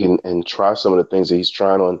the league and try some of the things that he's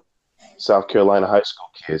trying on South Carolina high school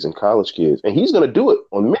kids and college kids. And he's going to do it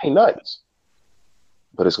on many nights.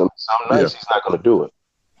 But it's going to be some nights he's not going to do it.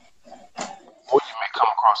 Or you may come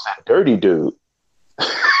across that dirty dude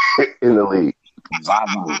in the league. You know what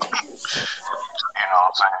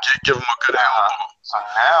I'm saying? Give him a good elbow. So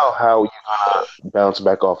now how are you going to bounce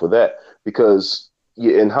back off of that? Because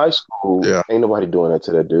in high school, ain't nobody doing that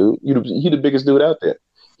to that dude. He the biggest dude out there.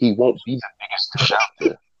 He won't be the biggest dude out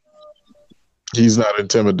there. He's not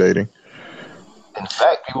intimidating. In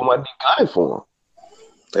fact, people might be gunning for him.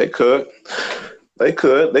 They could.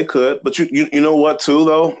 But you know what too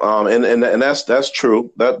though, and that's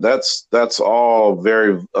true. That's all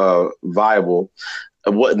very viable.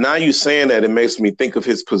 What now you saying that, it makes me think of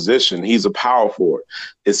his position. He's a power forward.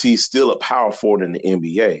 Is he still a power forward in the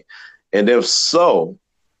NBA? And if so,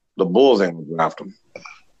 the Bulls ain't gonna draft him.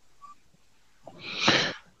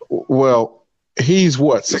 Well, he's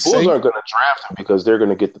what? The Bulls aren't gonna draft him because they're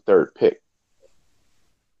gonna get the third pick.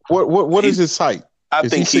 What is his height? I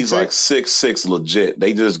think he's like 6'6" legit.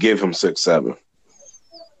 They just give him 6'7".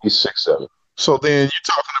 He's 6'7". So then you're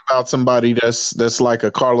talking about somebody that's like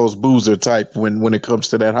a Carlos Boozer type when it comes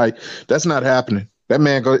to that height. That's not happening. That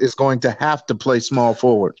man is going to have to play small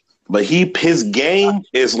forward. But his game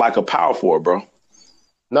is like a power forward, bro.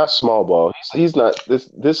 Not small ball. He's not.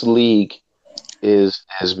 This league is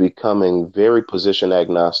becoming very position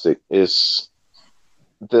agnostic. I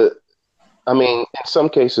mean, in some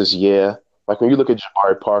cases, yeah. Like when you look at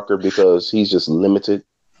Jabari Parker, because he's just limited.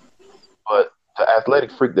 But the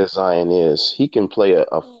athletic freak that Zion is, he can play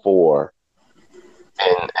a 4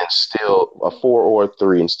 and still a 4 or a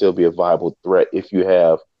 3 and still be a viable threat if you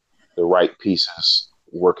have the right pieces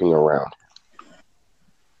working around.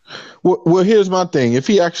 Well, here's my thing. If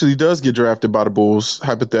he actually does get drafted by the Bulls,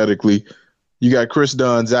 hypothetically, you got Chris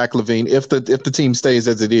Dunn, Zach LaVine. If the team stays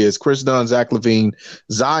as it is, Chris Dunn, Zach LaVine,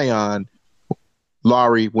 Zion,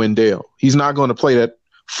 Laurie, Wendell. He's not going to play that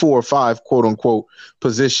 4 or 5 quote unquote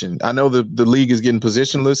position. I know the league is getting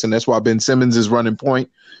positionless, and that's why Ben Simmons is running point,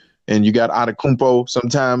 and you got Antetokounmpo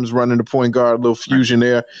sometimes running the point guard, a little fusion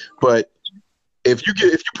there. But if you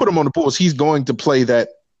put him on the Bulls, he's going to play that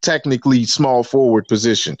technically small forward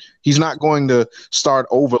position. He's not going to start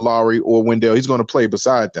over Laurie or Wendell. He's going to play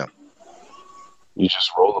beside them. You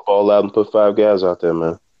just roll the ball out and put 5 guys out there,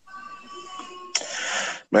 man.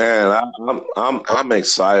 Man, I'm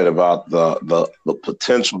excited about the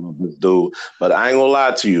potential of this dude, but I ain't gonna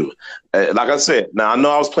lie to you. Like I said, now I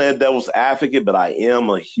know I was playing devil's advocate, but I am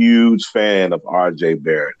a huge fan of R.J.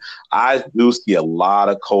 Barrett. I do see a lot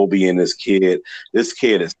of Kobe in this kid. This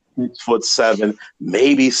kid is 6'7",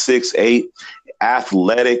 maybe 6'8",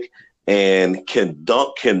 athletic, and can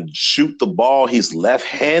dunk, can shoot the ball. He's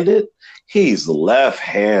left-handed.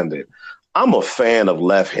 I'm a fan of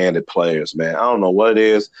left-handed players, man. I don't know what it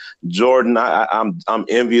is, Jordan. I'm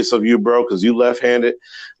envious of you, bro, because you left-handed.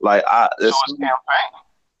 Like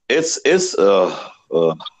it's oh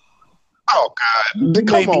God,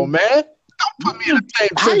 come on, man! Don't put me in the same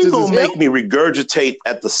How you gonna make me regurgitate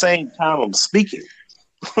at the same time I'm speaking?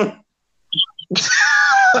 That's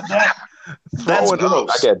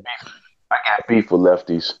gross. I got beef with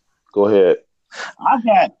lefties. Go ahead. I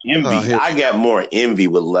got envy. I got more envy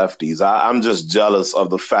with lefties. I'm just jealous of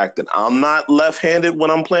the fact that I'm not left-handed when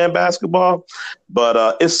I'm playing basketball.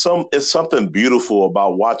 But it's something beautiful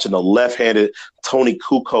about watching a left-handed Tony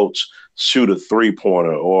Kukoc shoot a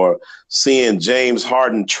three-pointer, or seeing James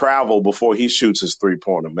Harden travel before he shoots his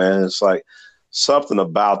three-pointer. Man, it's like something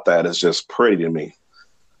about that is just pretty to me.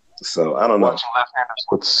 So I don't know. Watching left-handers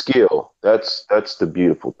with skill. That's the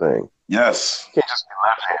beautiful thing. Yes. You can't just be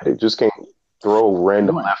left-handed. Just can't throw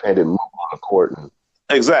random left-handed move on the court.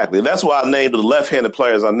 Exactly. That's why I named the left-handed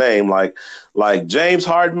players I named. Like James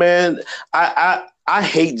Harden, man. I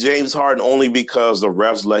hate James Harden only because the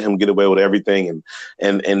refs let him get away with everything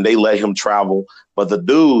and they let him travel. But the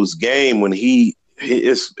dude's game, when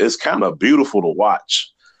it's kind of beautiful to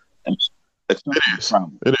watch. It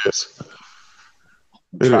is.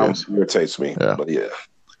 It irritates me. Yeah. But yeah.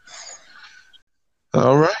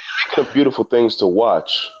 All right. Speaking of beautiful things to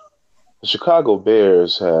watch, the Chicago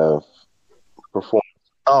Bears have performed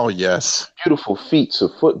beautiful feats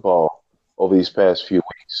of football over these past few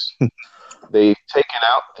weeks. They've taken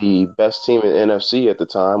out the best team in the NFC at the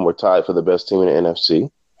time. We're tied for the best team in the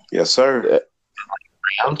NFC. Yes, sir. The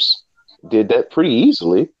Rams did that pretty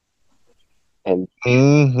easily. And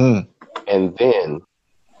then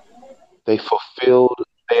they fulfilled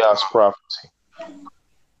Theos prophecy.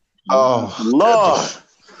 Oh, Lord.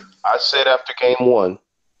 I said after game 1,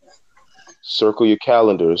 circle your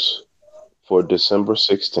calendars for December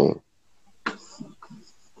 16th.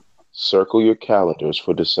 Circle your calendars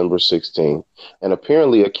for December 16th. And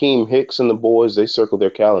apparently Akeem Hicks and the boys, they circled their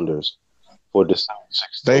calendars for December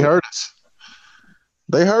 16th. They heard us.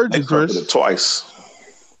 They heard you, Chris. It twice.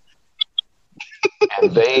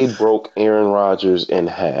 And they broke Aaron Rodgers in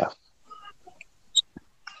half.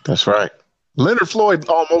 That's right. Leonard Floyd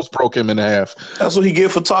almost broke him in half. That's what he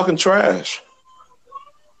get for talking trash.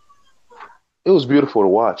 It was beautiful to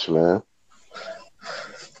watch, man.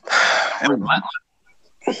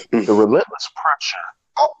 The relentless pressure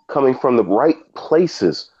coming from the right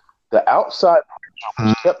places. The outside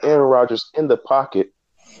pressure kept Aaron Rodgers in the pocket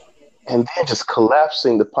and then just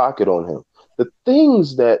collapsing the pocket on him. The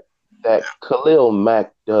things that Khalil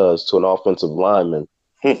Mack does to an offensive lineman.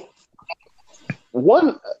 If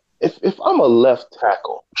I'm a left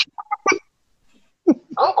tackle,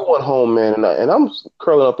 I'm going home, man, and I'm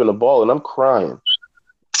curling up in the ball and I'm crying.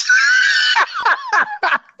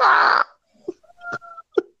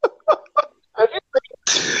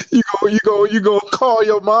 You go call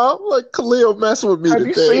your mom like Khalil messing with me Have today.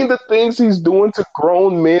 you seen the things he's doing to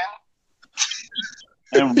grown men?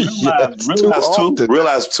 And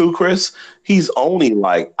realize too, Chris, he's only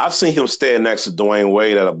like, I've seen him stand next to Dwayne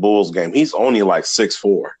Wade at a Bulls game. He's only like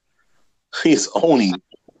 6'4". He's only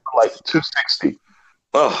like 260.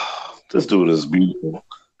 Oh, this dude is beautiful.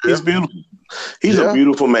 He's beautiful. He's a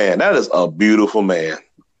beautiful man. That is a beautiful man.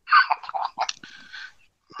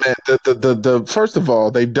 Man, the first of all,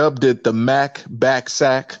 they dubbed it the Mac back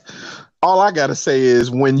sack. All I gotta say is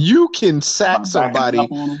when you can sack somebody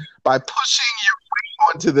by pushing your weight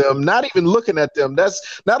onto them, not even looking at them,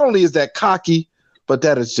 that's not only is that cocky, but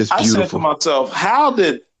that is just beautiful. I said to myself, how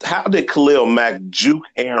did Khalil Mack juke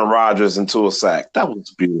Aaron Rodgers into a sack? That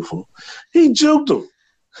was beautiful. He juked him.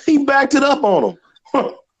 He backed it up on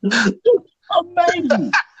him.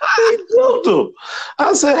 Amazing. He juked him.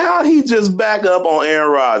 I said, how he just back up on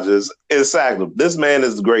Aaron Rodgers and sack him? This man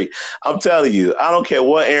is great. I'm telling you, I don't care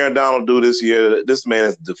what Aaron Donald do this year. This man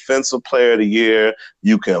is Defensive Player of the Year.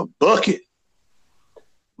 You can book it.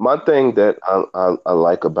 My thing that I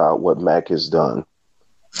like about what Mac has done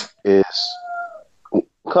is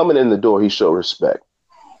coming in the door, he showed respect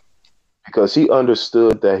because he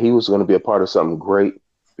understood that he was going to be a part of something great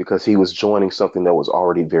because he was joining something that was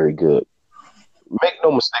already very good. Make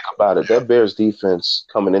no mistake about it, that Bears defense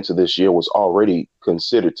coming into this year was already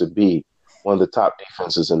considered to be one of the top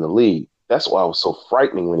defenses in the league. That's why it was so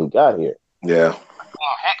frightening when he got here. Yeah.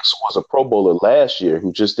 Hicks was a Pro Bowler last year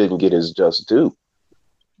who just didn't get his just due.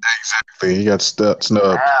 Exactly. He got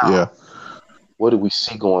snubbed. Yeah. What do we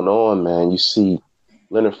see going on, man? You see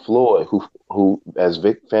Leonard Floyd, who, as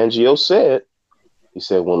Vic Fangio said, he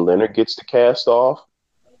said when Leonard gets the cast off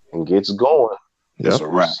and gets going, we'll see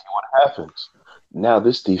what happens. Now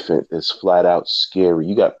this defense is flat out scary.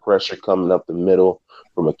 You got pressure coming up the middle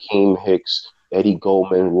from Akeem Hicks, Eddie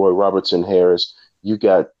Goldman, Roy Robertson Harris. You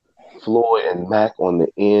got Floyd and Mack on the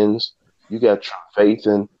ends. You got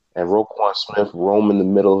Trevathan and Roquan Smith roaming the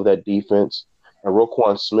middle of that defense. And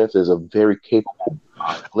Roquan Smith is a very capable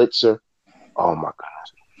blitzer. Oh, my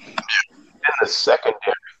goodness. In the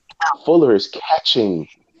secondary, Fuller is catching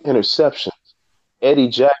interceptions. Eddie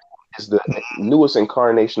Jackson is the newest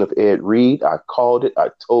incarnation of Ed Reed. I called it. I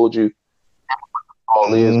told you.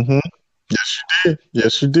 All is. Mm-hmm. Yes, you did.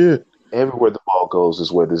 Yes, you did. Everywhere the ball goes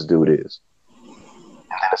is where this dude is. And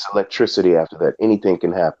then it's electricity after that. Anything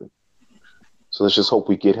can happen. So let's just hope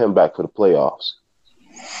we get him back for the playoffs.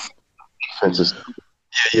 Defense is.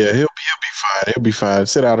 Yeah, he'll be fine. He'll be fine.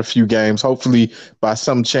 Sit out a few games. Hopefully, by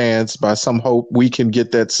some chance, by some hope, we can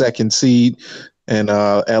get that second seed, and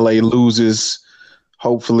LA loses.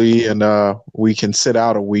 Hopefully, and we can sit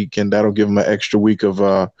out a week, and that'll give them an extra week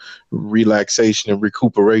of relaxation and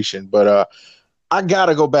recuperation. But I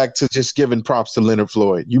gotta go back to just giving props to Leonard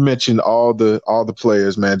Floyd. You mentioned all the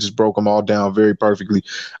players, man. Just broke them all down very perfectly.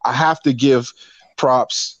 I have to give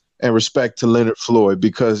props and respect to Leonard Floyd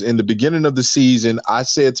because in the beginning of the season, I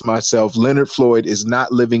said to myself, Leonard Floyd is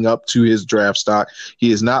not living up to his draft stock.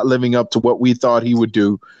 He is not living up to what we thought he would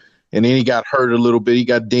do. And then he got hurt a little bit. He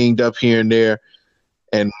got dinged up here and there.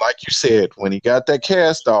 And like you said, when he got that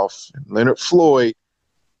cast off, Leonard Floyd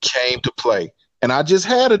came to play. And I just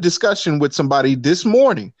had a discussion with somebody this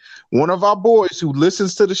morning, one of our boys who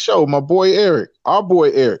listens to the show, my boy Eric, our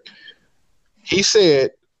boy Eric. He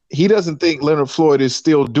said he doesn't think Leonard Floyd is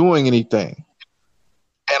still doing anything.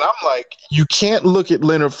 And I'm like, you can't look at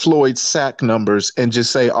Leonard Floyd's sack numbers and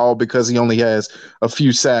just say, oh, because he only has a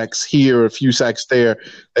few sacks here, a few sacks there,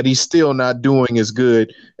 that he's still not doing as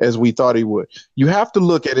good as we thought he would. You have to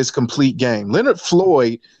look at his complete game. Leonard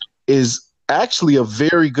Floyd is actually a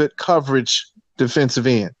very good coverage defensive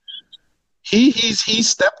end. He's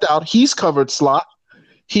stepped out. He's covered slot.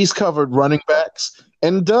 He's covered running backs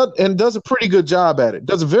and does a pretty good job at it.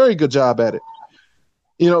 Does a very good job at it.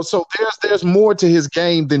 You know, so there's more to his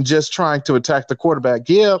game than just trying to attack the quarterback.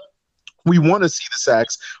 Yeah, we want to see the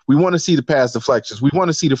sacks. We want to see the pass deflections. We want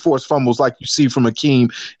to see the forced fumbles like you see from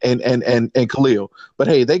Akeem and Khalil. But,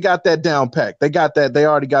 hey, they got that down packed. They got that. They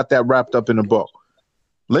already got that wrapped up in a bow.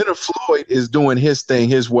 Leonard Floyd is doing his thing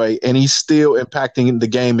his way, and he's still impacting the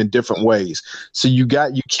game in different ways. So you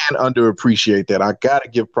can't underappreciate that. I got to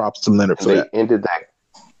give props to Leonard for that. They ended that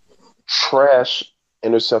trash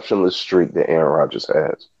interceptionless streak that Aaron Rodgers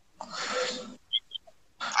has.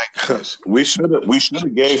 We should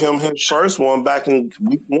have gave him his first one back in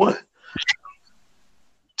week 1.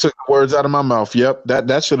 Took the words out of my mouth. Yep,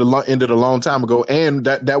 that should have ended a long time ago, and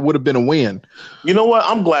that would have been a win. You know what?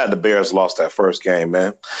 I'm glad the Bears lost that first game,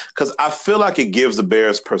 man, because I feel like it gives the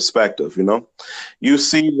Bears perspective. You know, you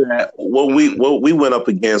see that what we went up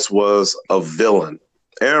against was a villain.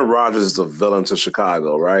 Aaron Rodgers is a villain to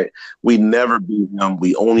Chicago, right? We never beat him.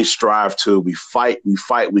 We only strive to. We fight,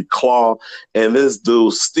 we claw. And this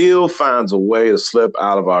dude still finds a way to slip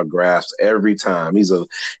out of our grasp every time. He's a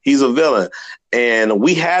villain. And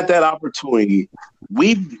we had that opportunity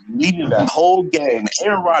We needed that whole game.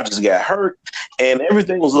 Aaron Rodgers got hurt, and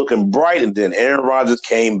everything was looking bright. And then Aaron Rodgers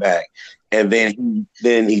came back, and then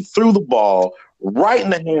he threw the ball right in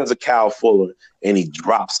the hands of Kyle Fuller, and he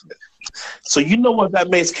drops it. So you know what that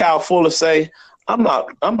makes Kyle Fuller say? I'm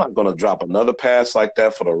not going to drop another pass like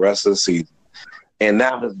that for the rest of the season. And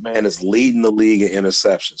now this man is leading the league in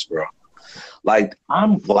interceptions, bro. Like,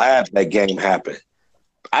 I'm glad that game happened.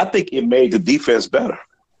 I think it made the defense better.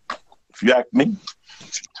 If you ask me.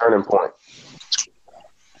 Turning point.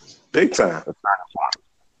 Big time.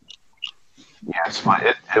 Yes, but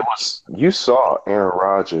it was. You saw Aaron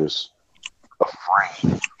Rodgers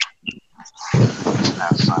afraid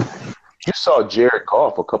that Sunday. You saw Jared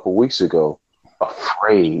Goff a couple weeks ago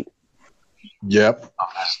afraid. Yep. Of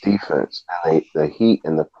his defense and the heat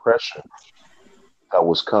and the pressure that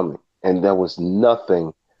was coming, and there was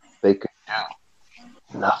nothing they could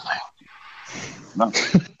do. Nothing.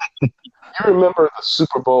 You remember the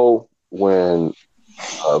Super Bowl when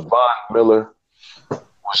Von Miller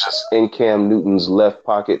was just in Cam Newton's left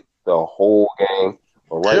pocket the whole game,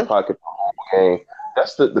 or right pocket the whole game?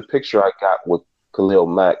 That's the picture I got with Khalil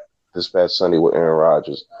Mack this past Sunday with Aaron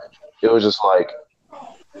Rodgers. It was just like, I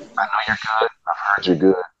know you're good. I've heard you're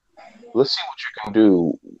good. Let's see what you can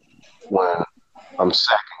do when I'm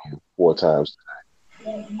sacking you 4 times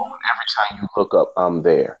today. Every time you look up, I'm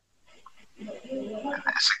there.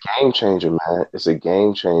 It's a game changer, man. It's a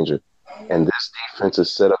game changer. And this defense is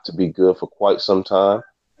set up to be good for quite some time.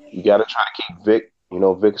 You got to try to keep Vic. You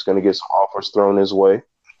know, Vic's going to get some offers thrown his way.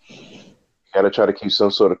 You got to try to keep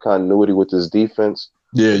some sort of continuity with this defense.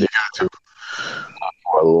 Yeah, you got to.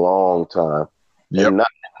 For a long time. Yep. The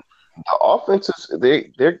offenses,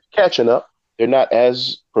 they're catching up. They're not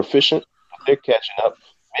as proficient, but they're catching up.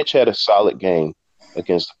 Mitch had a solid game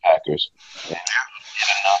against the Packers. And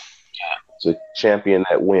did enough to champion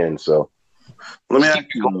that win. So let me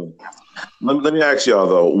ask y'all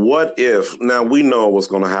though, what if, now we know what's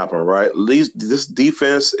going to happen, right? At least this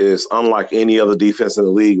defense is unlike any other defense in the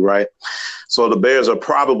league, right? So the Bears are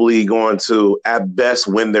probably going to, at best,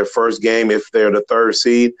 win their first game if they're the 3rd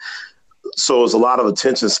seed. So there's a lot of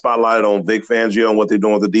attention spotlighted on Vic Fangio and what they're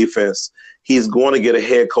doing with the defense. He's going to get a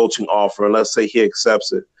head coaching offer, and let's say he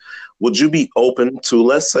accepts it. Would you be open to,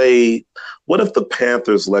 let's say, what if the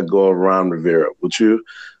Panthers let go of Ron Rivera? Would you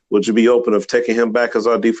be open of taking him back as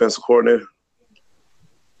our defensive coordinator?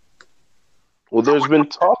 Well, there's been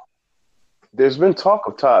talk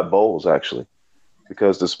of Todd Bowles, actually,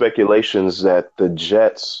 because the speculations that the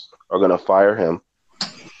Jets are going to fire him,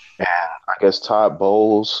 and I guess Todd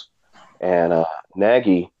Bowles and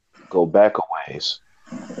Nagy go back a ways.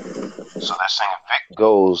 So they're saying if Vic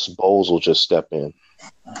goes, Bowles will just step in.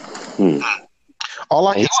 All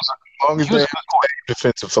I can say, as long as they have the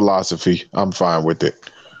defensive philosophy, I'm fine with it.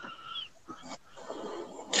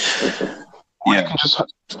 You can just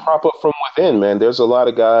prop up from within, man. There's a lot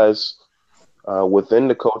of guys within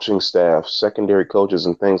the coaching staff, secondary coaches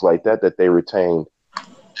and things like that they retained.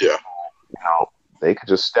 Yeah. You know, they could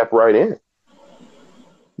just step right in.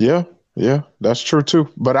 Yeah, that's true too.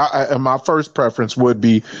 But my first preference would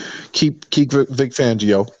be keep Vic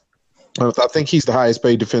Fangio. I think he's the highest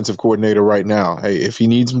paid defensive coordinator right now. Hey, if he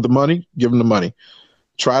needs the money, give him the money.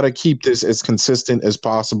 Try to keep this as consistent as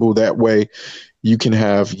possible. That way you can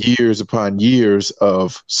have years upon years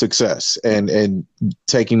of success and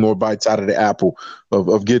taking more bites out of the apple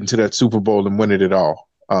of getting to that Super Bowl and winning it all.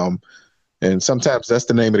 And sometimes that's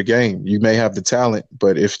the name of the game. You may have the talent,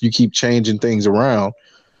 but if you keep changing things around,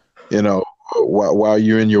 you know, while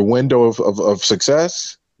you're in your window of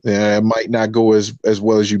success, it might not go as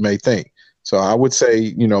well as you may think. So I would say,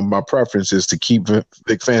 you know, my preference is to keep Vic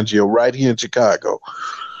Fangio right here in Chicago.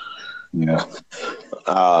 Yeah.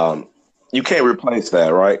 You can't replace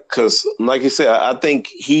that, right? Because, like you said, I think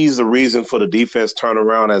he's the reason for the defense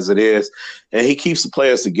turnaround as it is, and he keeps the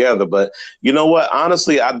players together. But you know what?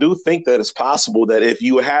 Honestly, I do think that it's possible that if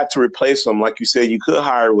you had to replace him, like you said, you could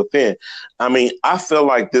hire within. I mean, I feel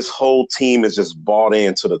like this whole team is just bought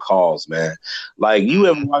into the cause, man. Like, you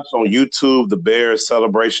ever watched on YouTube the Bears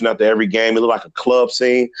celebration after every game? It looked like a club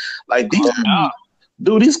scene. Like, these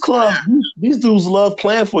dudes love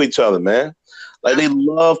playing for each other, man. Like, they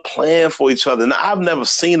love playing for each other. Now, I've never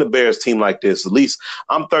seen a Bears team like this. At least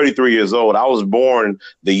I'm 33 years old. I was born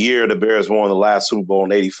the year the Bears won the last Super Bowl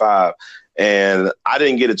in '85. And I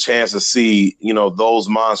didn't get a chance to see, you know, those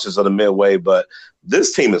monsters of the Midway. But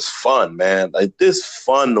this team is fun, man. Like, this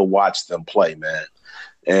fun to watch them play, man.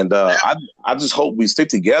 And I just hope we stick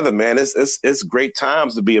together, man. It's great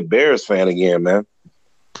times to be a Bears fan again, man.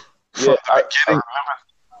 Yeah,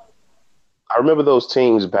 I remember those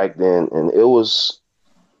teams back then, and it was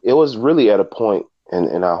really at a point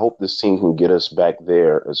and I hope this team can get us back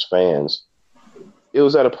there as fans. It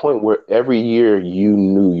was at a point where every year you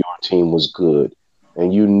knew your team was good,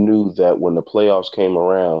 and you knew that when the playoffs came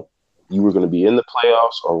around, you were going to be in the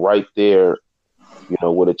playoffs or right there,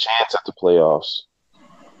 with a chance at the playoffs,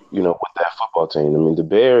 with that football team. I mean, the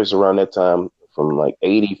Bears around that time, from like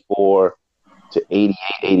 84 to 88,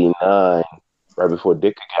 89, right before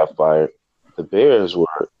Ditka got fired, the Bears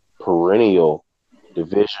were perennial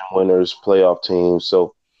division winners, playoff teams.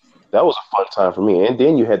 So that was a fun time for me. And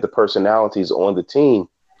then you had the personalities on the team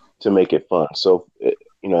to make it fun. So,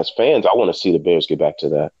 as fans, I want to see the Bears get back to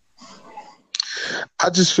that. I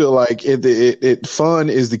just feel like fun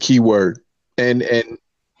is the key word. And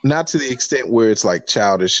not to the extent where it's like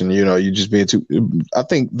childish and, you just being too – I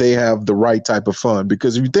think they have the right type of fun,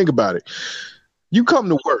 because if you think about it, you come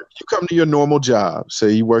to work, you come to your normal job,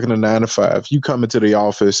 say you're working a 9 to 5, you come into the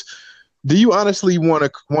office. Do you honestly want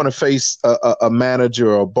to face a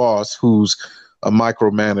manager or a boss who's a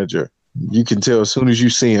micromanager? You can tell as soon as you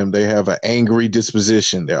see them, they have an angry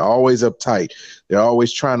disposition. They're always uptight. They're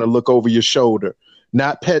always trying to look over your shoulder,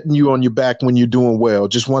 not petting you on your back when you're doing well,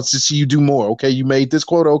 just wants to see you do more. Okay, you made this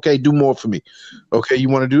quota. Okay, do more for me. Okay, you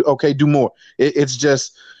want to do – okay, do more. It's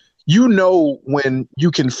just – when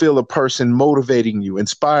you can feel a person motivating you,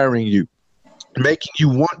 inspiring you, making you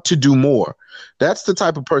want to do more. That's the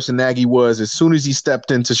type of person Nagy was as soon as he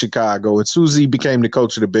stepped into Chicago, as soon as he became the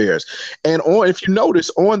coach of the Bears. And if you notice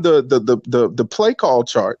on the play call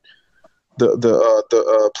chart,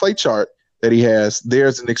 the play chart that he has,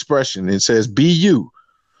 there's an expression. It says "Be you,"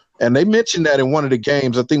 and they mentioned that in one of the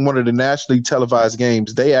games. I think one of the nationally televised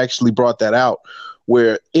games, they actually brought that out,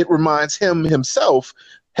 where it reminds himself,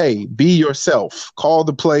 hey, be yourself. Call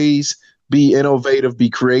the plays. Be innovative, be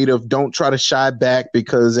creative. Don't try to shy back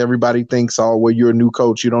because everybody thinks, oh, well, you're a new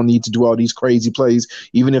coach. You don't need to do all these crazy plays,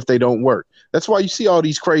 even if they don't work. That's why you see all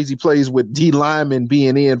these crazy plays with D. Lyman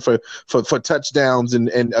being in for touchdowns and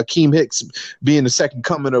Akeem Hicks being the second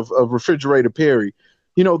coming of Refrigerator Perry.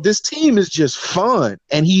 This team is just fun,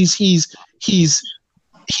 and he's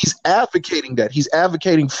advocating that. He's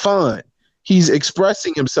advocating fun. He's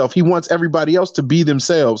expressing himself. He wants everybody else to be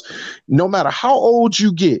themselves. No matter how old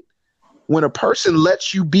you get, when a person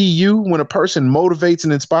lets you be you, when a person motivates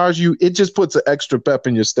and inspires you, it just puts an extra pep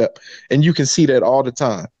in your step. And you can see that all the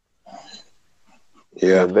time.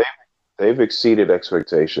 Yeah, they've exceeded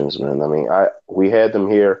expectations, man. I mean, we had them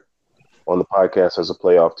here on the podcast as a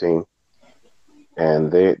playoff team, and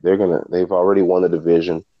they've already won the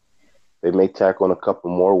division. They may tack on a couple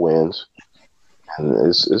more wins, and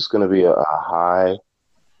it's going to be a high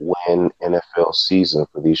win NFL season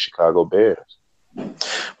for these Chicago Bears.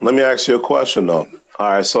 Let me ask you a question, though.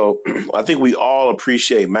 All right, so I think we all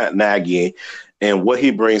appreciate Matt Nagy and what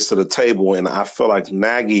he brings to the table, and I feel like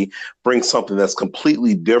Nagy brings something that's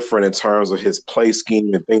completely different in terms of his play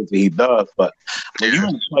scheme and things that he does. But when you're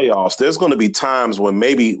in the playoffs, there's going to be times when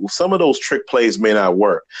maybe some of those trick plays may not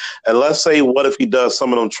work. And let's say, what if he does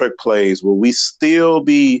some of them trick plays? Will we still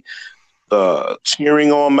be cheering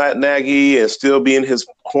on Matt Nagy and still be in his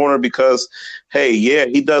corner because, hey, yeah,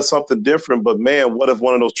 he does something different, but man, what if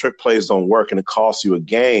one of those trick plays don't work and it costs you a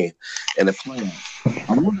game and the playoffs?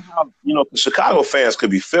 I wonder how, the Chicago fans could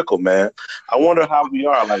be fickle, man. I wonder how we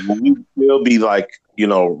are. Like, will we still be like,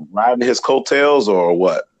 riding his coattails or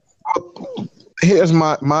what? Here's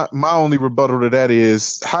my only rebuttal to that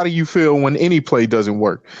is, how do you feel when any play doesn't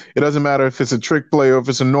work? It doesn't matter if it's a trick play or if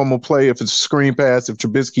it's a normal play, if it's a screen pass, if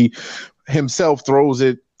Trubisky himself throws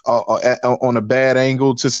it on a bad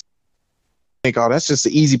angle to think, oh, that's just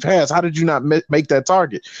an easy pass. How did you not make that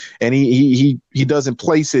target? And he doesn't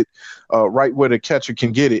place it right where the catcher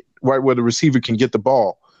can get it, right where the receiver can get the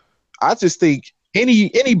ball. I just think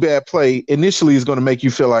any bad play initially is going to make you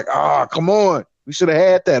feel like, come on. We should have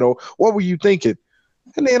had that, or what were you thinking?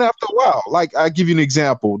 And then after a while, like, I give you an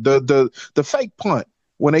example, the fake punt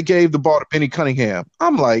when they gave the ball to Benny Cunningham.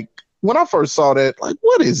 I'm like, when I first saw that, like,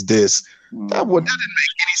 what is That didn't make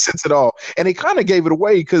any sense at all. And they kind of gave it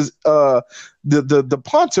away because the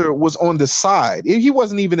punter was on the side. He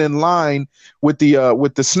wasn't even in line with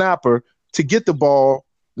the snapper to get the ball,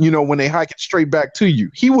 when they hike it straight back to you.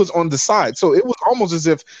 He was on the side. So it was almost as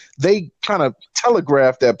if they kind of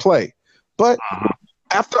telegraphed that play. But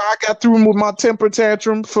after I got through with my temper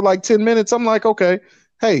tantrum for like 10 minutes, I'm like, okay,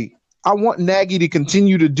 hey, I want Nagy to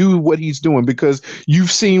continue to do what he's doing because you've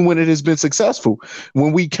seen when it has been successful.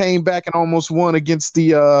 When we came back and almost won against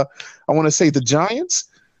the Giants,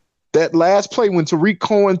 that last play when Tariq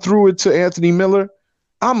Cohen threw it to Anthony Miller,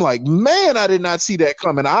 I'm like, man, I did not see that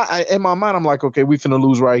coming. I in my mind, I'm like, okay, we finna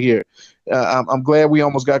lose right here. I'm glad we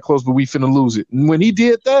almost got close, but we finna lose it. And when he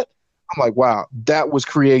did that, I'm like, wow, that was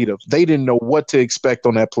creative. They didn't know what to expect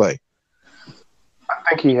on that play. I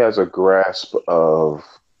think he has a grasp of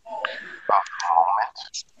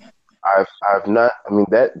moment. I've not. I mean,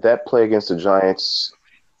 that play against the Giants,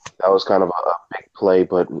 that was kind of a big play,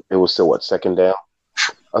 but it was still second down.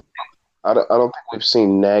 I don't think we've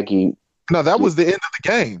seen Nagy. No, that was the end of the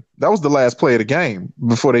game. That was the last play of the game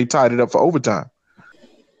before they tied it up for overtime.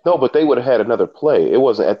 No, but they would have had another play. It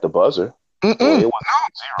wasn't at the buzzer. It wasn't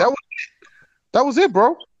No, that was it,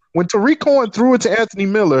 bro. When Tariq Cohen threw it to Anthony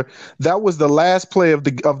Miller, that was the last play of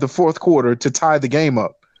the fourth quarter to tie the game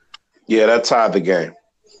up. Yeah, that tied the game.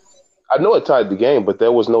 I know it tied the game, but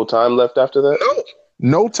there was no time left after that?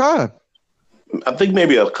 No time. I think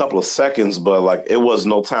maybe a couple of seconds, but like it was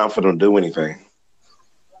no time for them to do anything.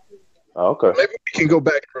 Oh, okay. Maybe we can go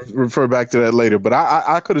back and refer back to that later, but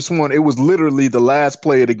I could have sworn it was literally the last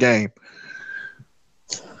play of the game.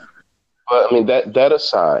 But I mean that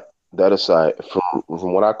aside,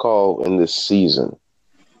 from what I call in this season,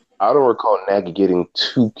 I don't recall Nagy getting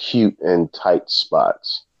too cute in tight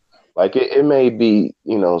spots. Like it may be,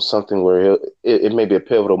 something where it may be a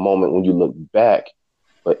pivotal moment when you look back,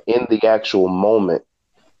 but in the actual moment,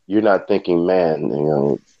 you're not thinking, man,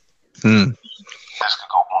 this could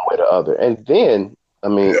go one way or the other. And then, I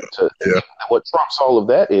mean, what trumps all of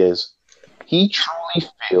that is he truly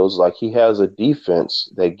feels like he has a defense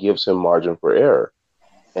that gives him margin for error.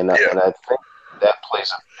 And I think that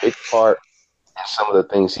plays a big part in some of the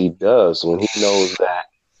things he does when he knows that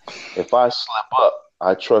if I slip up,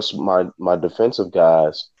 I trust my defensive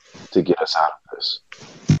guys to get us out of this.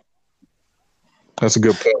 That's a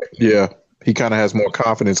good point. Yeah. He kind of has more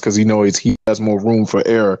confidence because he knows he has more room for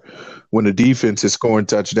error when the defense is scoring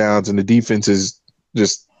touchdowns and the defense is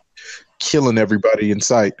just killing everybody in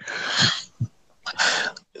sight.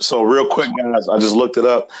 So real quick, guys, I just looked it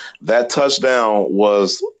up. That touchdown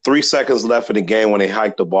was 3 seconds left in the game when they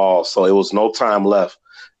hiked the ball, so it was no time left.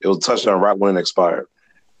 It was a touchdown right when it expired.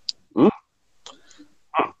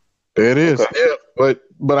 There it is. Okay. Yeah,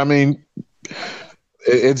 but I mean,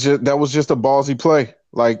 it's just that was just a ballsy play.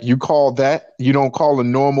 Like you call that, you don't call a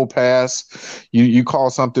normal pass. You call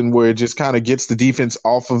something where it just kind of gets the defense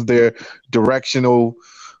off of their directional.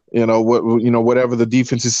 Whatever the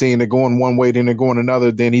defense is seeing, they're going one way, then they're going another.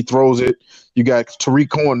 Then he throws it. You got Tariq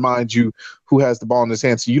Cohen, mind you, who has the ball in his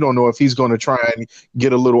hand. So you don't know if he's going to try and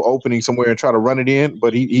get a little opening somewhere and try to run it in,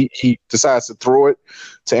 but he decides to throw it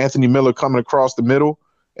to Anthony Miller coming across the middle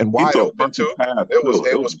and wide open too.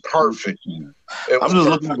 It was perfect. I'm just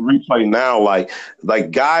looking at the replay now,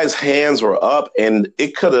 like guys' hands were up, and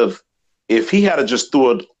it could have, if he had just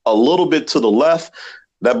threw it a little bit to the left,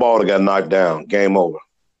 that ball would have got knocked down. Game over.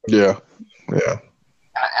 Yeah. And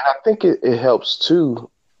I think it helps too.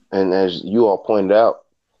 And as you all pointed out,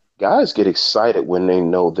 guys get excited when they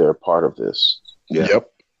know they're a part of this. Yeah.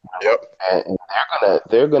 Yep. And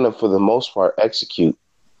they're gonna for the most part execute,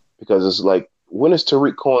 because it's like, when is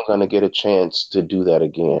Tariq Cohen gonna get a chance to do that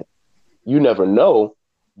again? You never know,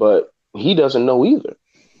 but he doesn't know either.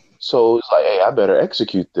 So it's like, hey, I better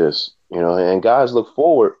execute this, and guys look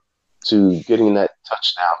forward to getting that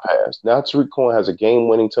touchdown pass. Now Tariq Cohen has a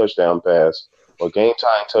game-winning touchdown pass or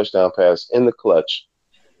game-tying touchdown pass in the clutch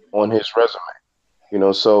on his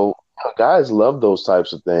resume. So guys love those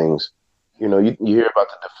types of things. You hear about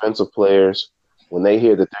the defensive players when they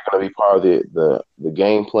hear that they're going to be part of the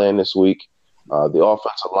game plan this week. The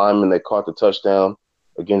offensive lineman that caught the touchdown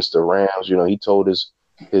against the Rams, he told his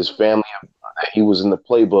family that he was in the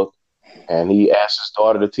playbook, and he asked his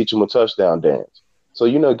daughter to teach him a touchdown dance. So,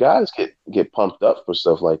 guys get pumped up for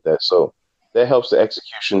stuff like that. So that helps the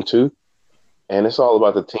execution too. And it's all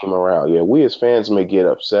about the team morale. Yeah, we as fans may get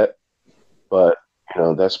upset, but,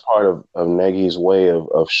 that's part of Nagy's way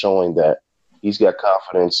of showing that he's got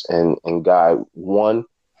confidence in guy 1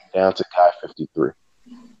 down to guy 53.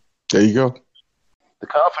 There you go. The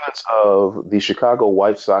confidence of the Chicago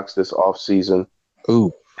White Sox this offseason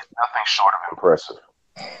is nothing short of impressive.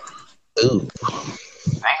 Ooh.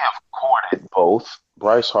 They have courted both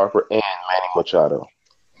Bryce Harper and Manny Machado.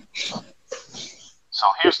 So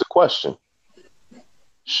here's the question.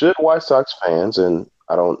 Should White Sox fans, and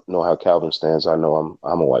I don't know how Calvin stands, I know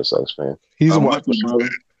I'm a White Sox fan. He's a White Sox fan.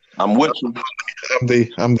 I'm with you.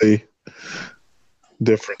 I'm the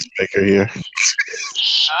difference maker here.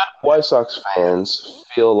 Should White Sox fans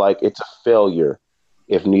feel like it's a failure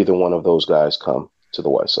if neither one of those guys come to the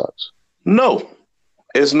White Sox? No,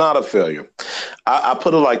 it's not a failure. I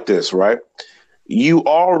put it like this, right? You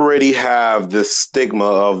already have this stigma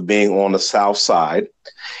of being on the South Side.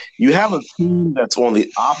 You have a team that's on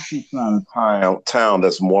the opposite side of town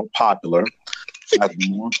that's more popular, has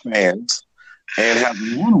more fans. and have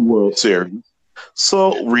won a World Series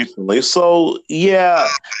so recently. So yeah,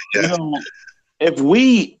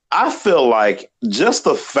 I feel like just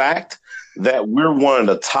the fact that we're one of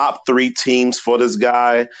the top 3 teams for this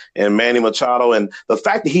guy and Manny Machado, and the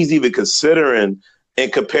fact that he's even considering in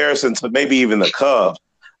comparison to maybe even the Cubs,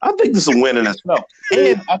 I think this is a win in itself.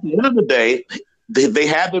 And at the end of the day, they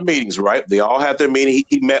had their meetings, right? They all had their meeting.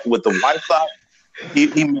 He met with the White Sox, he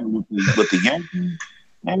met with the Yankees,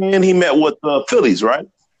 and then he met with the Phillies, right?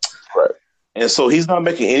 Right. And so he's not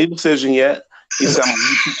making any decision yet. He said,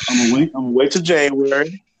 I'm gonna wait till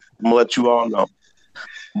January. I'm gonna let you all know.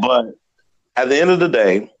 But at the end of the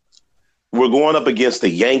day, we're going up against the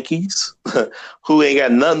Yankees, who ain't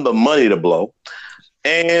got nothing but money to blow.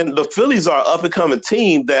 And the Phillies are an up-and-coming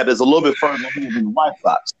team that is a little bit further ahead than the White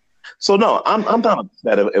Sox. So, no, I'm not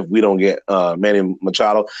upset if we don't get Manny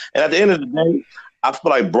Machado. And at the end of the day, I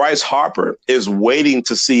feel like Bryce Harper is waiting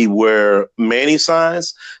to see where Manny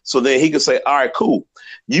signs, so then he can say, all right, cool.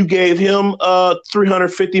 You gave him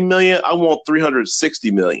 $350 million. I want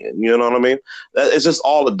 $360 million. You know what I mean? It's just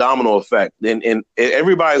all a domino effect, and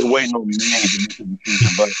everybody's waiting on Manny to make a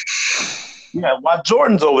decision. But yeah, while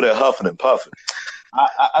Jordan's over there huffing and puffing,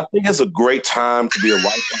 I think it's a great time to be a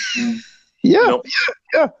White Sox fan. Yeah.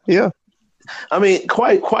 I mean,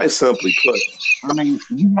 quite simply put, I mean,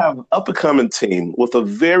 you have an up-and-coming team with a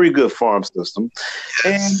very good farm system.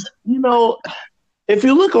 And, if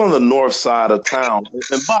you look on the north side of town,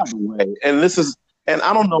 and by the way, and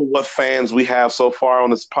I don't know what fans we have so far on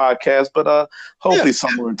this podcast, but hopefully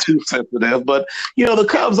some are too sensitive. But, the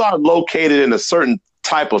Cubs are located in a certain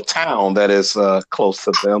type of town that is close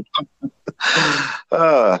to them.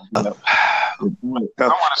 I want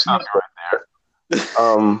to stop you right there. A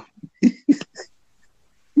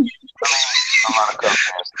lot of Cubs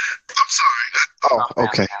fans. I'm sorry.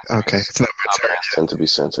 Okay. It's not my turn. Tend to be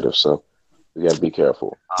sensitive, so we got to be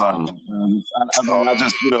careful. I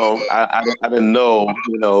just, I didn't know,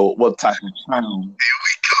 what type of town.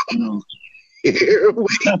 Here we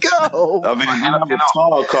go. I mean, I have a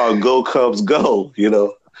song called "Go Cubs Go." In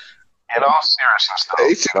all seriousness,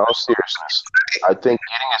 I think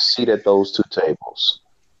getting a seat at those 2 tables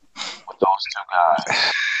with those 2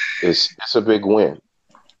 guys it's a big win,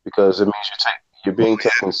 because it means you're being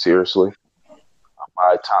taken seriously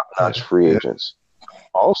by top-notch free agents.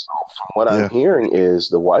 Also, from what I'm hearing is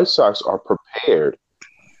the White Sox are prepared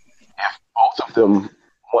if both of them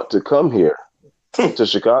want to come here to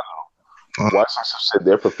Chicago. White Sox have said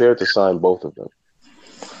they're prepared to sign both of them.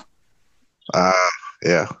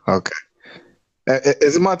 Yeah. Okay.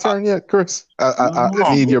 Is it my turn yet, Chris? I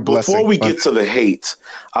need your blessing. Before we get to the hate,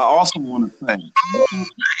 I also want to say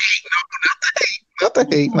not the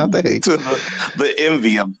hate. To the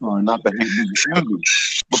envy. I'm sorry, not the hate. The envy.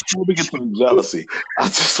 Before we get to the jealousy, I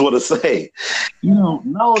just want to say, not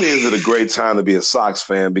only is it a great time to be a Sox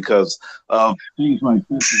fan because of things like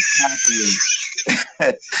this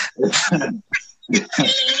happening.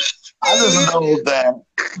 I just know that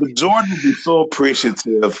Jordan would be so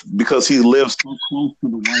appreciative because he lives so close to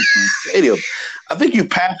the White Sox Stadium. I think you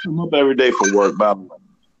pass him up every day for work, by the way.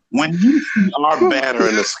 When you see our banner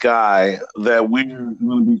in the sky that we're going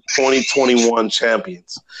to be 2021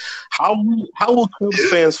 champions, how will Cubs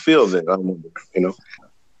fans feel then? I wonder, I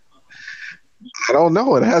don't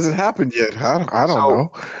know. It hasn't happened yet. I don't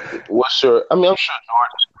know. What's your? I mean, I'm sure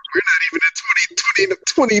Jordan. We're not even in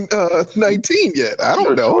 2019 yet. I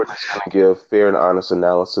don't know. Jordan's going to give fair and honest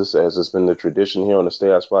analysis, as has been the tradition here on the Stay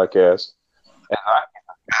House podcast. And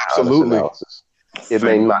Absolutely. It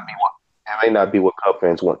may not be what Cub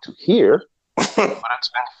fans want to hear, but it's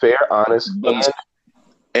been fair, honest,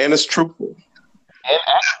 and it's truthful. And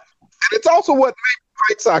accurate. And it's also what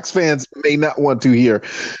White Sox fans may not want to hear.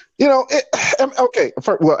 Okay.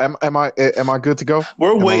 Well, am I good to go?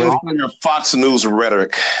 We're waiting for your Fox News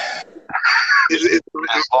rhetoric. As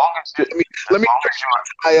long as let me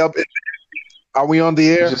tie up. Are we on the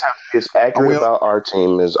air? You just have to be as accurate about our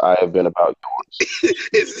team as I have been about yours.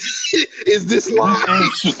 Is this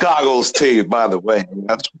live? Chicago's team, by the way.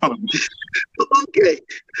 Okay.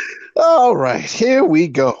 All right. Here we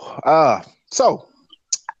go. So,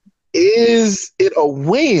 is it a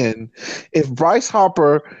win if Bryce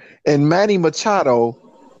Harper and Manny Machado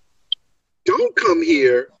don't come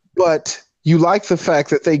here, but you like the fact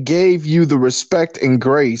that they gave you the respect and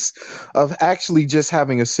grace of actually just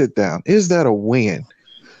having a sit down? Is that a win?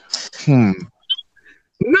 No,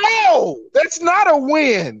 that's not a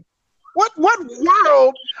win. What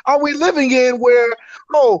world are we living in where,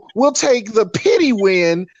 we'll take the pity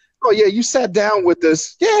win? Oh, yeah, you sat down with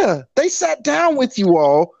us. Yeah, they sat down with you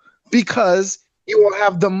all because you all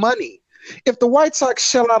have the money. If the White Sox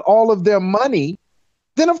shell out all of their money,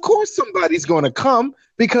 then of course somebody's going to come,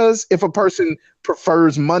 because if a person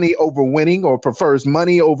prefers money over winning or prefers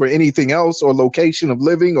money over anything else or location of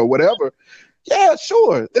living or whatever, yeah,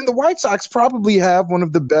 sure. Then the White Sox probably have one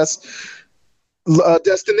of the best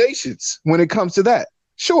destinations when it comes to that.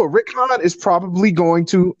 Sure, Rick Hahn is probably going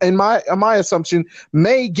to, in my assumption,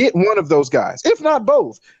 get one of those guys, if not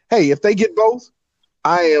both. Hey, if they get both,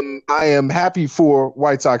 I am happy for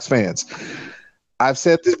White Sox fans. I've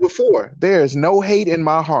said this before. There is no hate in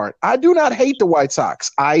my heart. I do not hate the White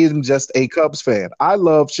Sox. I am just a Cubs fan. I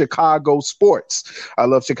love Chicago sports. I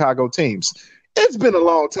love Chicago teams. It's been a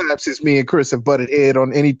long time since me and Chris have butted head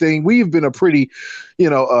on anything. We've been a pretty,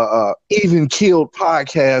 even-keeled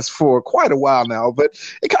podcast for quite a while now, but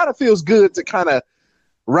it kind of feels good to kind of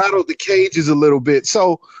rattle the cages a little bit.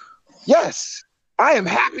 So, yes, I am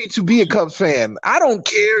happy to be a Cubs fan. I don't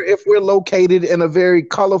care if we're located in a very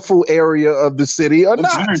colorful area of the city or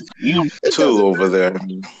not. You too over there.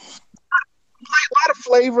 A lot of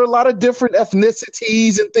flavor, a lot of different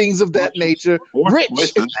ethnicities and things of that nature. Rich.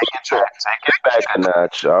 Take it back a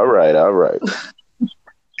notch. All right.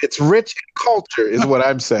 It's rich in culture is what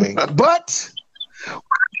I'm saying. But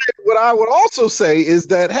what I would also say is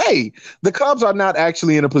that, hey, the Cubs are not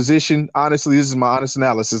actually in a position, honestly, this is my honest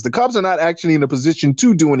analysis, the Cubs are not actually in a position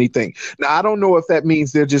to do anything. Now, I don't know if that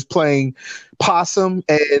means they're just playing possum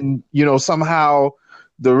and, somehow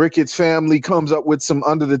the Ricketts family comes up with some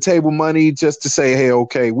under-the-table money just to say, hey,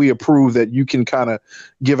 okay, we approve that you can kind of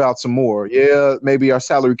give out some more. Yeah, maybe our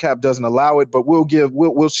salary cap doesn't allow it, but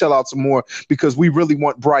we'll shell out some more because we really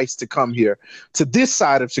want Bryce to come here to this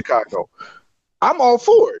side of Chicago. I'm all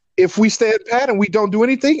for it. If we stand pat and we don't do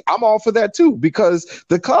anything, I'm all for that too, because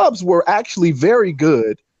the Cubs were actually very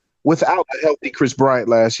good without a healthy Chris Bryant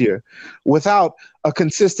last year, without a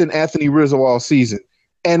consistent Anthony Rizzo all season,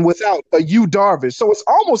 and without a Yu Darvish. So it's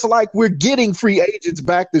almost like we're getting free agents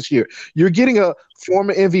back this year. You're getting a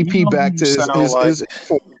former MVP back to his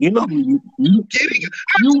you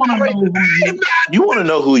want to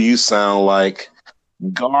know who you sound like?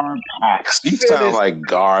 Garpax. You sound like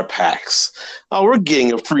Garpax. Oh, we're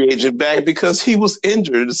getting a free agent back because he was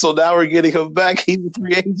injured. So now we're getting him back. He's a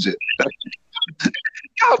free agent.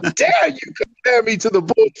 How dare you compare me to the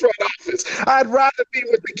Bulls front office? I'd rather be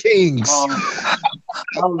with the Kings. I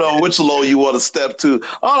don't know which low you want to step to.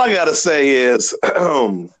 All I got to say is,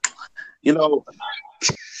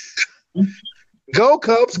 go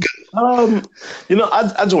Cubs, go. I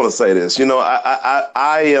just want to say this.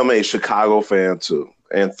 I am a Chicago fan too,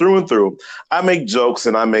 and through, I make jokes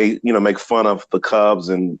and I make fun of the Cubs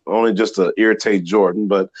and only just to irritate Jordan.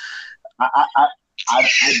 But I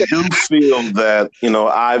do feel that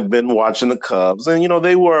I've been watching the Cubs, and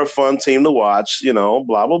they were a fun team to watch. Blah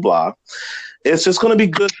blah blah. It's just going to be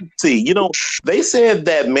good to see. They said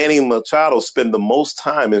that Manny Machado spent the most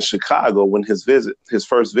time in Chicago when his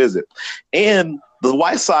first visit, and the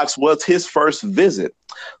White Sox was his first visit.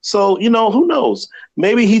 So, who knows?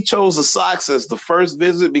 Maybe he chose the Sox as the first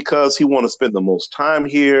visit because he wanted to spend the most time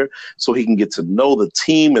here so he can get to know the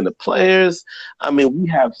team and the players. I mean, we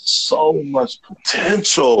have so much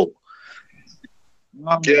potential.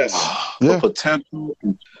 Yes. The potential.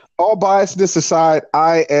 All biasness aside,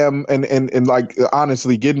 I am, and like,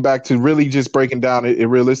 honestly, getting back to really just breaking down it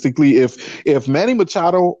realistically, if Manny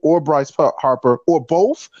Machado or Bryce Harper or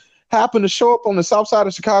both happen to show up on the south side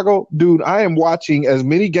of Chicago, dude, I am watching as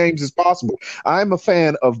many games as possible. I'm a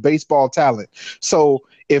fan of baseball talent. So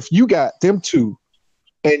if you got them two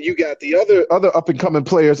and you got the other up-and-coming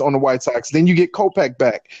players on the White Sox, then you get Kopech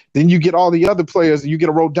back. Then you get all the other players. You get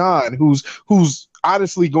a Rodon who's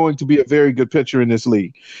honestly going to be a very good pitcher in this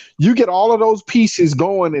league. You get all of those pieces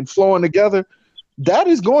going and flowing together, that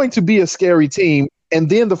is going to be a scary team. And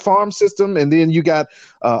then the farm system, and then you got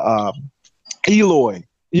Eloy.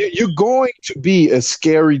 You're going to be a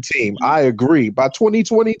scary team. I agree. By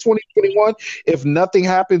 2020, 2021, if nothing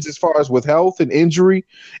happens as far as with health and injury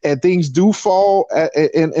and things do fall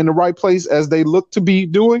in the right place as they look to be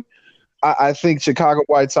doing, I think Chicago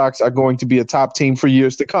White Sox are going to be a top team for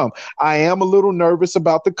years to come. I am a little nervous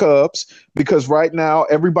about the Cubs because right now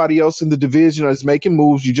everybody else in the division is making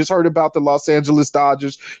moves. You just heard about the Los Angeles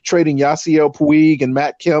Dodgers trading Yasiel Puig and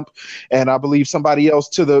Matt Kemp, and I believe somebody else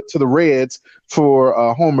to the Reds for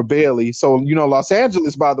Homer Bailey. So, Los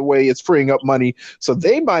Angeles, by the way, is freeing up money. So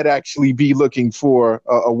they might actually be looking for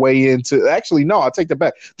a way into – actually, no, I'll take that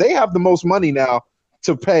back. They have the most money now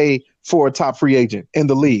to pay for a top free agent in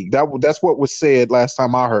the league. That's what was said last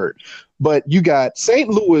time I heard. But you got St.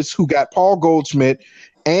 Louis, who got Paul Goldschmidt,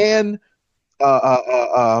 and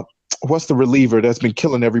what's the reliever that's been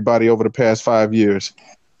killing everybody over the past 5 years?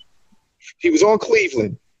 He was on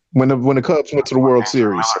Cleveland when the Cubs went to the World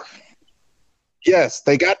Series. Yes,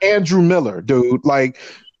 they got Andrew Miller, dude. Like,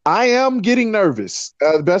 I am getting nervous.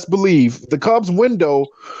 Best believe the Cubs window,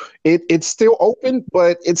 it's still open,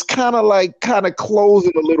 but it's kind of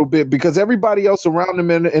closing a little bit because everybody else around them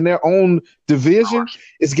in their own division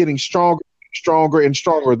is getting stronger and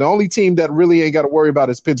stronger. The only team that really ain't got to worry about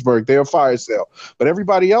is Pittsburgh. They're a fire sale. But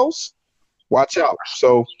everybody else, watch out.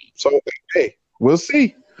 So hey, we'll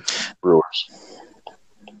see. Brewers.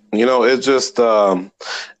 You know, it's just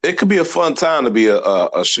it could be a fun time to be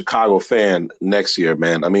a Chicago fan next year,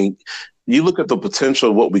 man. I mean, you look at the potential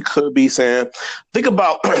of what we could be, Sam. Think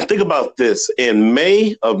about this. In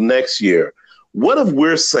May of next year, what if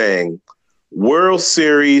we're saying World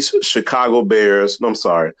Series Chicago Bears? No, I'm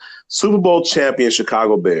sorry, Super Bowl champion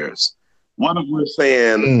Chicago Bears. What if we're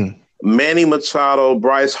saying Manny Machado,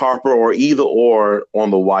 Bryce Harper, or either or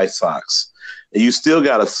on the White Sox? And you still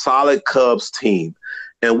got a solid Cubs team.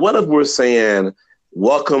 And what if we're saying,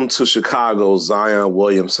 welcome to Chicago, Zion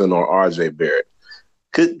Williamson or RJ Barrett?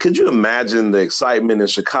 Could you imagine the excitement in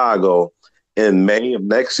Chicago in May of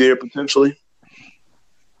next year, potentially?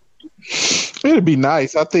 It'd be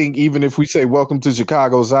nice. I think even if we say welcome to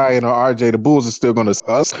Chicago, Zion or RJ, the Bulls are still going to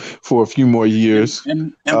us for a few more years.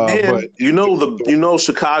 And but you know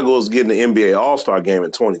Chicago is getting the NBA All-Star game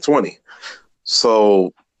in 2020.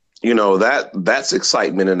 So, you know, that's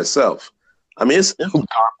excitement in itself. I mean, it's Carpex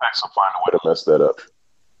will find a way to mess that up.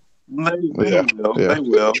 They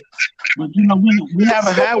will. But you know, we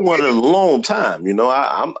haven't had one in a long time. You know,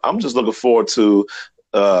 I'm just looking forward to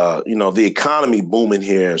you know, the economy booming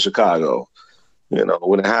here in Chicago. You know,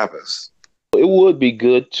 when it happens, it would be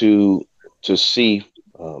good to see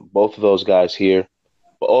both of those guys here.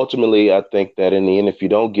 But ultimately, I think that in the end, if you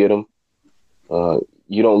don't get them,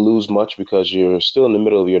 you don't lose much because you're still in the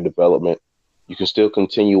middle of your development. You can still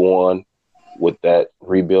continue on with that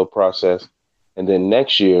rebuild process. And then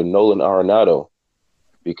next year, Nolan Arenado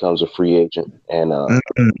becomes a free agent. And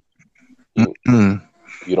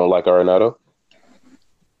you don't like Arenado?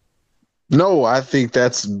 No, I think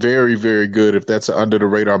that's very, very good if that's an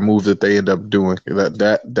under-the-radar move that they end up doing.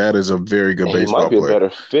 That is a very good baseball player. He might be a better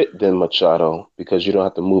fit than Machado because you don't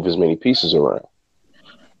have to move as many pieces around.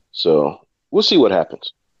 So we'll see what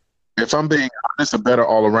happens. If I'm being honest, a better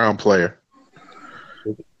all-around player.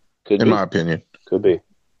 Could in be. My opinion. Could be.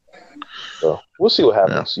 So we'll see what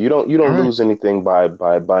happens. Yeah. You don't lose anything by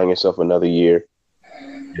buying yourself another year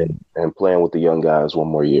and playing with the young guys one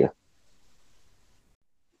more year.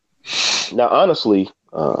 Now, honestly,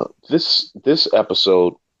 this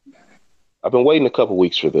episode, I've been waiting a couple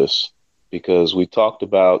weeks for this because we talked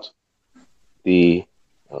about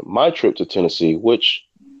my trip to Tennessee, which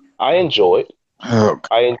I enjoyed. I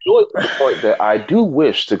enjoyed to the point that I do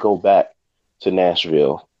wish to go back to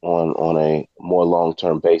Nashville on a more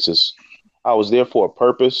long-term basis. I was there for a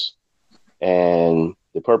purpose, and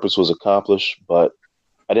the purpose was accomplished, but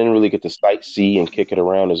I didn't really get to sightsee and kick it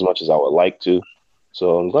around as much as I would like to.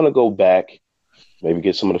 So I'm going to go back, maybe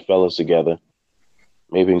get some of the fellas together,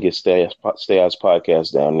 maybe get Stay House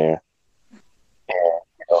Podcast down there, and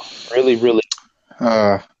really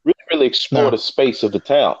explore the space of the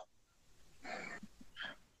town.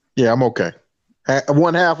 Yeah, I'm okay.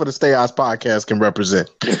 One half of the Stay House Podcast can represent.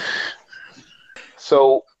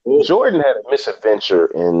 So Jordan had a misadventure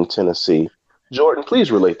in Tennessee. Jordan, please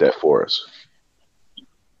relate that for us.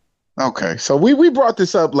 Okay, so we brought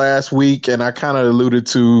this up last week, and I kind of alluded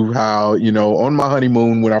to how, on my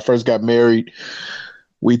honeymoon when I first got married,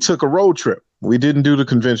 we took a road trip. We didn't do the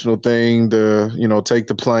conventional thing, take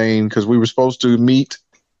the plane, because we were supposed to meet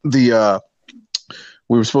we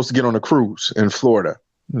were supposed to get on a cruise in Florida.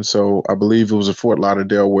 And so I believe it was at Fort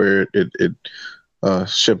Lauderdale where it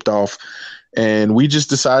shipped off. And we just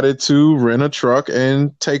decided to rent a truck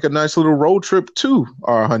and take a nice little road trip to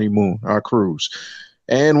our honeymoon, our cruise.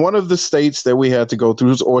 And one of the states that we had to go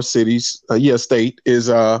through, or cities,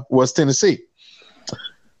 was Tennessee.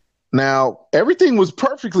 Now, everything was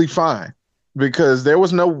perfectly fine because there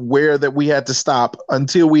was nowhere that we had to stop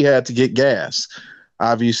until we had to get gas.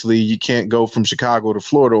 Obviously, you can't go from Chicago to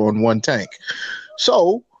Florida on one tank.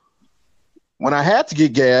 So when I had to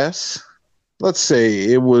get gas, let's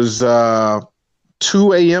say it was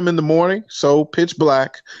 2 a.m. in the morning, so pitch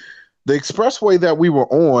black. The expressway that we were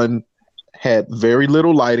on had very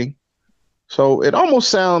little lighting. So it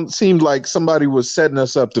almost seemed like somebody was setting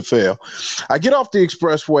us up to fail. I get off the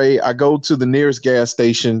expressway. I go to the nearest gas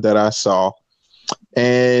station that I saw,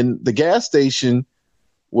 and the gas station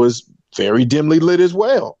was very dimly lit as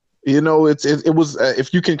well. It was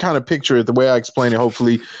if you can kind of picture it the way I explained it,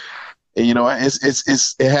 hopefully And, you know, it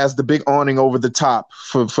has the big awning over the top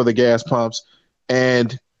for the gas pumps,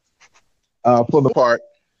 and pull apart.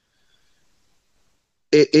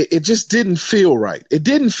 It just didn't feel right. It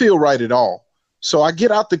didn't feel right at all. So I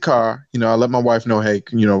get out the car. You know, I let my wife know, hey,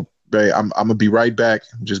 you know, babe, I'm gonna be right back.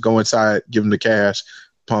 Just go inside, give them the cash,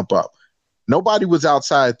 pump up. Nobody was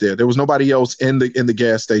outside there. There was nobody else in the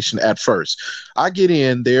gas station at first. I get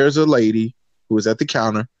in. There's a lady who was at the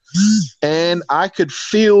counter, and I could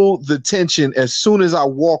feel the tension as soon as I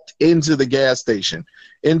walked into the gas station,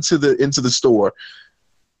 into the store.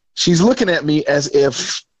 She's looking at me as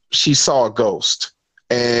if she saw a ghost.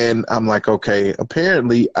 And I'm like, okay,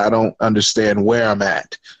 apparently I don't understand where I'm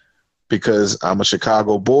at because I'm a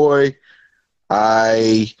Chicago boy.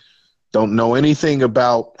 I don't know anything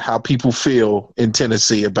about how people feel in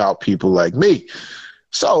Tennessee about people like me.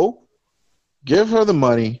 So give her the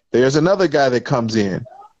money. There's another guy that comes in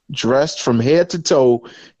dressed from head to toe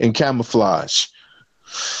in camouflage.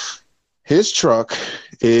 His truck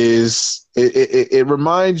it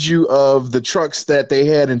reminds you of the trucks that they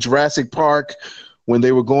had in Jurassic Park when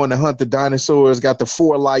they were going to hunt the dinosaurs. Got the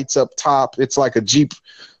 4 lights up top. It's like a Jeep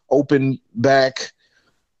open back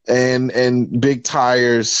and big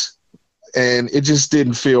tires, and it just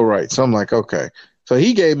didn't feel right. So I'm like, okay. So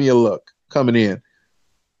he gave me a look coming in. I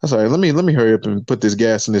was like, let me hurry up and put this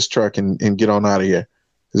gas in this truck and get on out of here.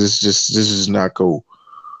 This is not cool.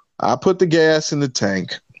 I put the gas in the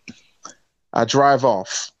tank. I drive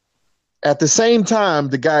off. At the same time,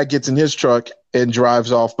 the guy gets in his truck and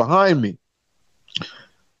drives off behind me.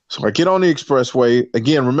 So I get on the expressway.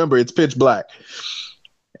 Again, remember, it's pitch black.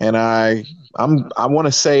 And I want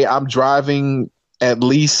to say I'm driving at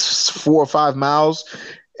least 4 or 5 miles,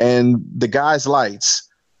 and the guy's lights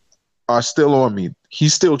are still on me.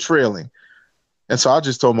 He's still trailing. And so I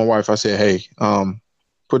just told my wife, I said, hey,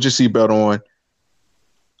 put your seatbelt on.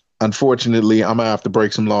 Unfortunately, I'm going to have to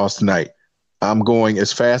break some laws tonight. I'm going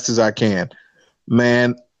as fast as I can.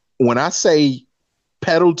 Man, when I say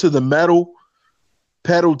pedal to the metal,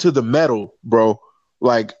 bro.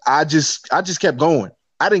 Like I just kept going.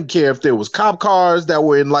 I didn't care if there was cop cars that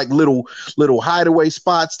were in like little hideaway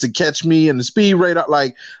spots to catch me and the speed radar.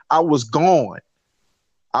 Like I was gone.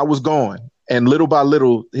 And little by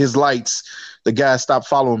little, his lights, the guy stopped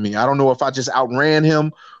following me. I don't know if I just outran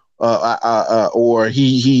him or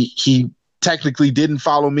he technically didn't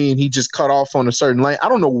follow me and he just cut off on a certain lane. I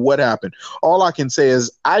don't know what happened. All I can say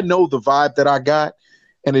is I know the vibe that I got,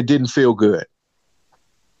 and it didn't feel good.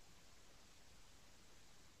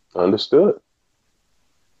 Understood.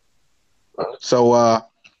 So I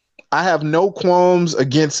have no qualms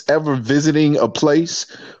against ever visiting a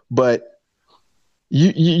place, but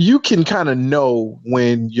you can kind of know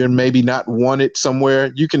when you're maybe not wanted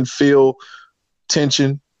somewhere. You can feel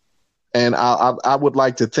tension. And I would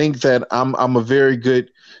like to think that I'm a very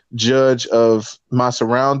good judge of my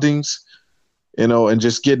surroundings, you know, and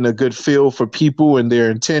just getting a good feel for people and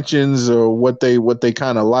their intentions or what they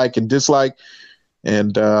kind of like and dislike.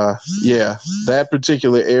 And yeah, that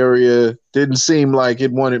particular area didn't seem like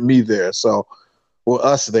it wanted me there. So, well,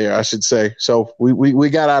 us there, I should say. So we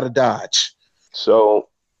got out of Dodge. So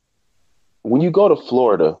when you go to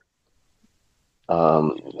Florida,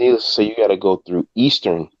 needless to say, you got to go through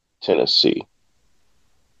Eastern Tennessee,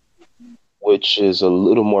 which is a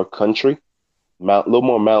little more country, little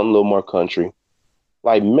more mountain, little more country.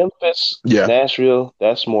 Like Memphis, Nashville,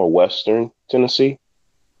 that's more Western Tennessee.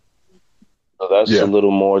 So that's a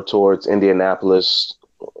little more towards Indianapolis,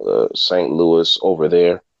 St. Louis, over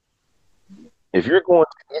there. If you're going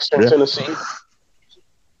to Eastern Tennessee,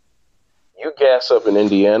 you gas up in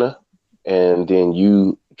Indiana, and then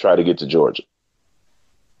you try to get to Georgia.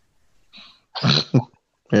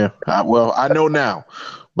 Yeah, well, I know now,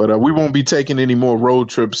 but we won't be taking any more road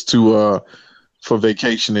trips for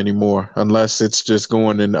vacation anymore, unless it's just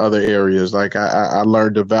going in other areas. Like I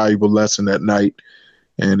learned a valuable lesson that night,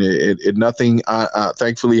 and it nothing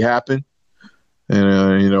thankfully happened.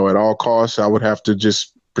 And you know, at all costs, I would have to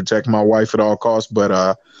just protect my wife at all costs. But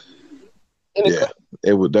that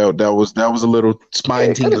was a little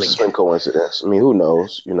spine tingling. It's been coincidence. I mean, who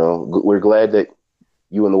knows? You know, we're glad that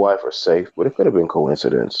you and the wife are safe, but it could have been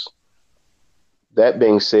coincidence. That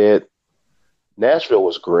being said, Nashville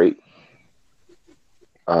was great.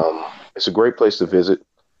 It's a great place to visit.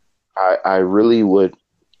 I really would,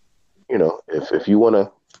 you know, if you want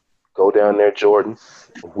to go down there, Jordan,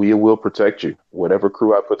 we will protect you. Whatever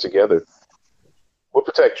crew I put together, we'll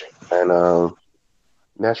protect you. And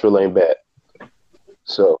Nashville ain't bad.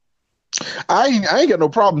 So I ain't got no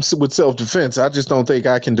problem with self-defense. I just don't think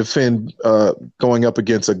I can defend going up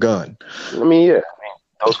against a gun. I mean, yeah.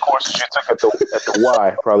 Those courses you took at the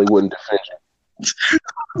Y probably wouldn't defend you.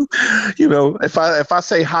 You know, if I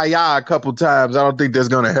say hi-ya a couple times, I don't think that's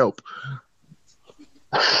gonna help.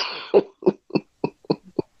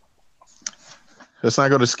 That's not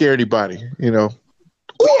gonna scare anybody, you know.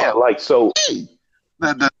 Yeah, like so.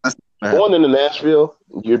 Going into Nashville,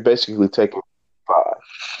 you're basically taking 5.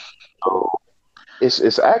 So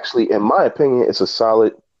it's actually, in my opinion, it's a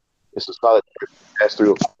solid pass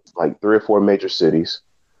through like 3 or 4 major cities.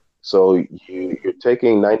 So you're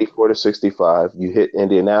taking 94 to 65. You hit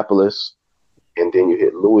Indianapolis, and then you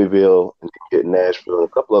hit Louisville, and then you hit Nashville, and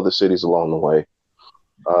a couple other cities along the way.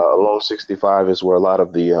 Along 65 is where a lot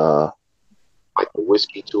of the like the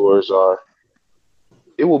whiskey tours are.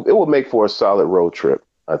 It will make for a solid road trip,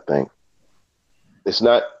 I think. It's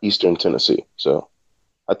not Eastern Tennessee, so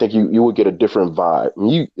I think you would get a different vibe. I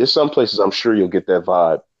mean, there's some places I'm sure you'll get that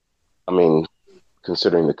vibe. I mean,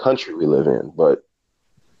 considering the country we live in, but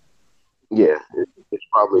yeah, it's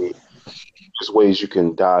probably just ways you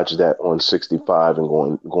can dodge that on 65 and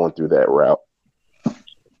going through that route.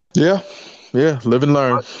 Yeah, live and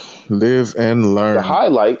learn. Live and learn. The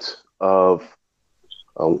highlight of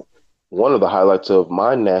one of the highlights of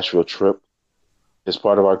my Nashville trip is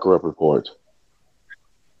part of our Grub Report.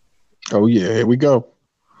 Oh yeah, here we go.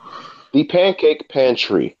 The Pancake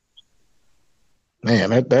Pantry. Man,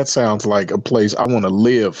 that sounds like a place I want to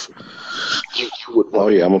live. You would Oh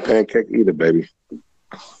yeah, I'm a pancake eater, baby.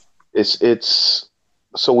 It's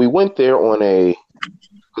so we went there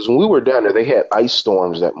because when we were down there, they had ice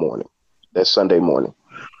storms that Sunday morning.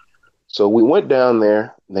 So we went down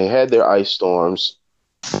there, they had their ice storms,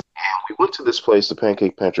 and we went to this place, the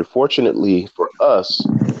Pancake Pantry. Fortunately for us,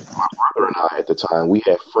 my brother and I at the time, we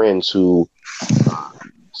had friends who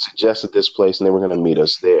suggested this place, and they were going to meet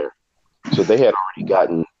us there. So they had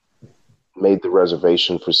already made the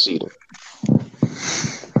reservation for seating.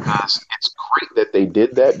 Because it's great that they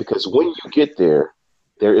did that, because when you get there,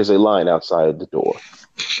 there is a line outside the door.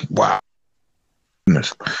 Wow. Yeah,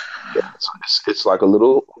 so it's like a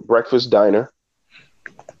little breakfast diner,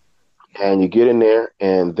 and you get in there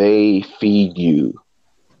and they feed you.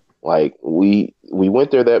 Like we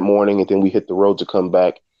went there that morning, and then we hit the road to come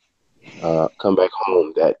back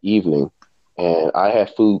home that evening, and I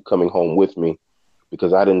had food coming home with me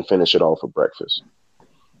because I didn't finish it all for breakfast.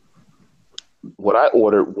 What I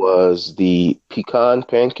ordered was the pecan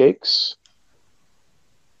pancakes.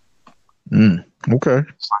 Okay.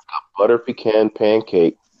 It's like a butter pecan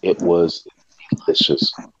pancake. It was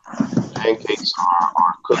delicious. Pancakes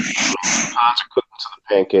are cooked. Pecans are cooked into the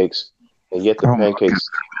pancakes, and yet the pancakes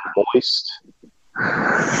are moist.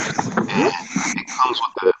 And it comes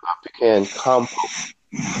with a pecan compote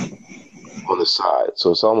on the side.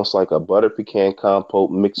 So it's almost like a butter pecan compote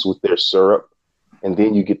mixed with their syrup. And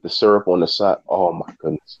then you get the syrup on the side. Oh my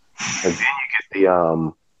goodness. And then you get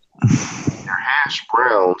their hash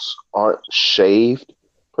browns aren't shaved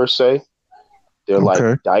per se. They're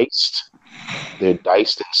like diced. They're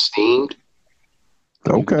diced and steamed.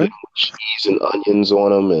 Okay. You can get cheese and onions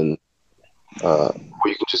on them, and or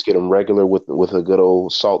you can just get them regular with a good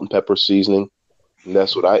old salt and pepper seasoning. And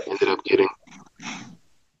that's what I ended up getting.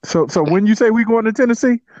 So when you say we going to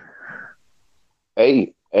Tennessee?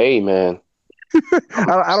 Hey, man.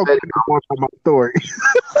 I don't care about my story.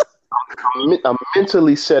 I'm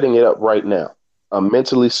mentally setting it up right now.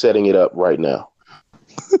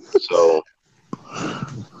 So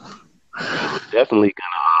definitely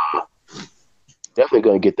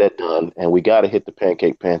gonna get that done, and we gotta hit the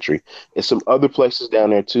Pancake Pantry. There's some other places down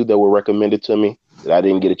there too that were recommended to me that I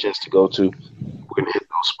didn't get a chance to go to. We're gonna hit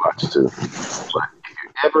those spots too. But if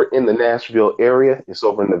you're ever in the Nashville area, it's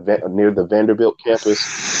over in near the Vanderbilt campus.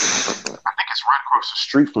 I think it's right across the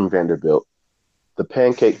street from Vanderbilt. The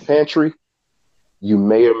Pancake Pantry. You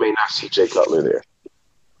may or may not see Jay Cutler there.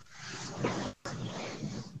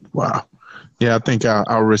 Wow. Yeah, I think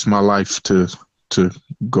I'll risk my life to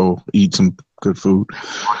go eat some good food.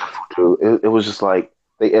 It was just like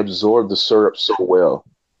they absorbed the syrup so well.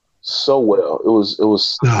 It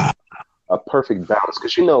was a perfect balance,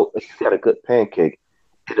 because if you got a good pancake,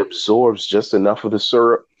 it absorbs just enough of the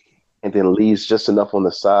syrup and then leaves just enough on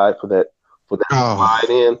the side for that slide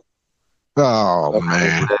in. Oh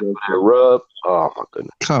man, that rub. Oh my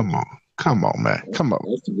goodness! Come on, man, come on.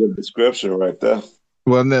 That's a good description right there.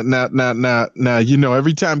 Well, now,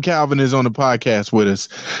 every time Calvin is on the podcast with us,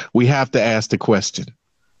 we have to ask the question.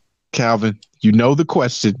 Calvin, you know the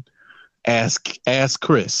question. Ask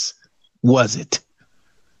Chris. Was it?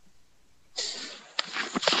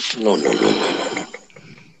 No.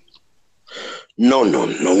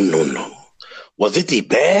 No. Was it the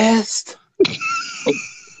best?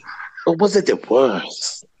 Or was it the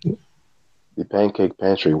worst? The Pancake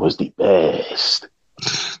Pantry was the best.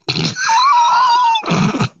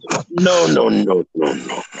 No.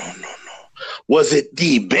 Was it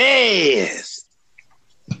the best?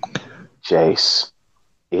 Chase,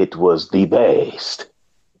 it was the best.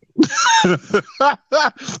 That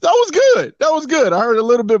was good. That was good. I heard a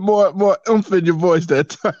little bit more oomph in your voice that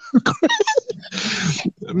time.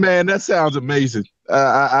 Man, that sounds amazing.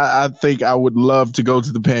 I think I would love to go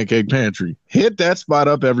to the Pancake Pantry. Hit that spot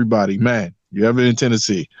up, everybody. Man, you ever in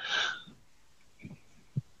Tennessee?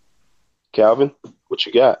 Calvin, what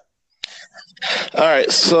you got? All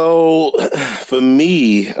right, so for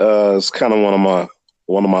me, it's kind of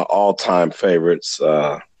one of my all-time favorites.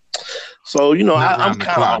 So I'm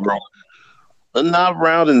kind of not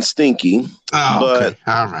round and stinky, but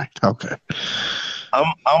all right, okay.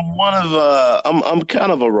 I'm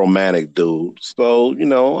kind of a romantic dude. So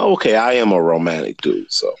I am a romantic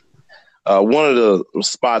dude. So one of the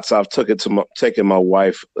spots I've taken my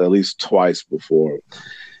wife at least twice before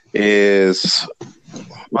is.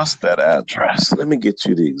 What's that address? Let me get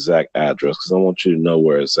you the exact address because I want you to know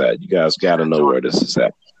where it's at. You guys got to know where this is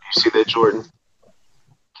at. You see that, Jordan?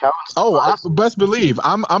 I best believe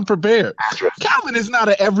I'm prepared. Address. Calvin is not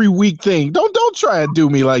an every week thing. Don't try and do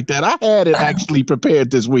me like that. I had it actually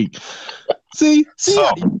prepared this week. See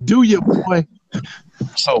how you do your boy.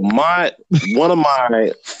 So one of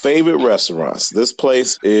my favorite restaurants. This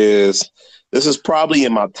is probably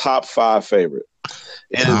in my top 5 favorite.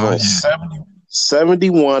 It is on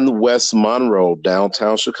 71 West Monroe,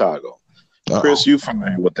 downtown Chicago. Chris, you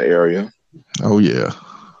familiar with the area? Oh, yeah.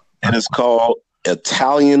 And it's called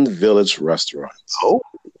Italian Village Restaurant. Oh.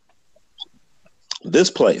 This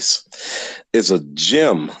place is a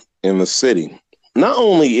gem in the city. Not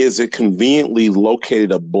only is it conveniently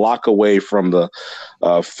located a block away from the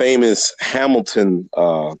famous Hamilton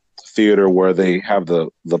theater where they have the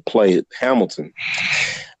play Hamilton,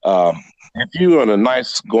 if you are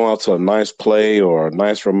going out to a nice play or a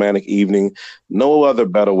nice romantic evening, no other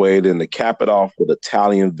better way than to cap it off with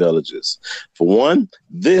Italian Villages. For one,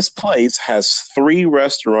 this place has 3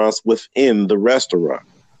 restaurants within the restaurant.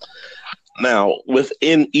 Now,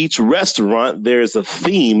 within each restaurant, there's a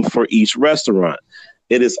theme for each restaurant.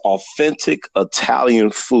 It is authentic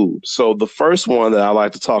Italian food. So the first one that I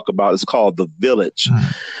like to talk about is called The Village.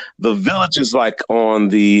 The Village is like on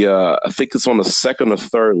the, I think it's on the 2nd or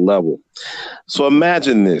 3rd level. So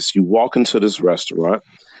imagine this. You walk into this restaurant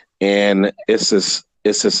and it's this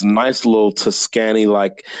nice little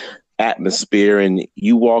Tuscany-like atmosphere. And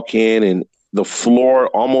you walk in and the floor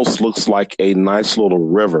almost looks like a nice little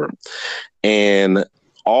river. And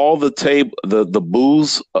all the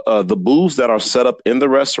booths that are set up in the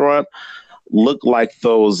restaurant look like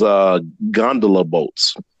those gondola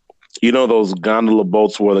boats. You know those gondola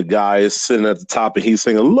boats where the guy is sitting at the top and he's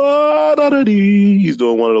singing la da da dee. He's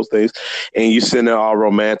doing one of those things, and you sitting there all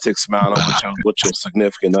romantic, smiling with your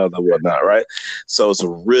significant other, and whatnot, right? So it's a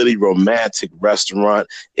really romantic restaurant.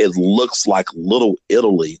 It looks like Little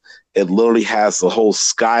Italy. It literally has the whole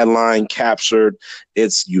skyline captured.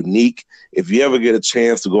 It's unique. If you ever get a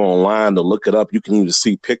chance to go online to look it up, you can even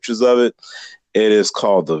see pictures of it. It is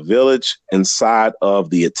called The Village inside of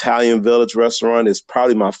the Italian Village restaurant. It's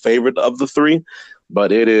probably my favorite of the 3,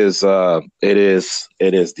 but it is the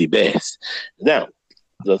best. Now,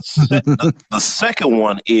 the second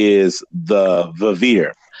one is the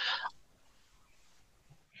Vivier.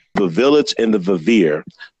 The Village and the Vivier.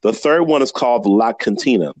 The third one is called the La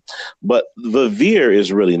Cantina. But Vivier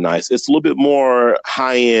is really nice. It's a little bit more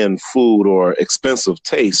high-end food or expensive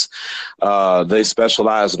taste. They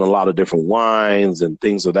specialize in a lot of different wines and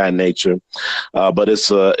things of that nature. But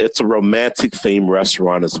it's a romantic themed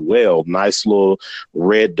restaurant as well. Nice little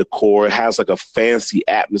red decor. It has like a fancy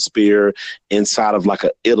atmosphere inside of like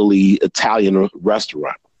an Italian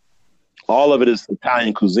restaurant. All of it is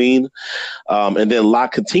Italian cuisine. And then La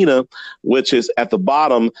Cantina, which is at the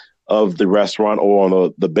bottom of the restaurant or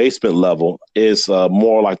on the basement level, is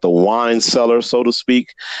more like the wine cellar, so to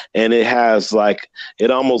speak. And it has it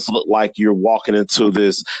almost looked like you're walking into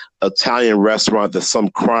this Italian restaurant that some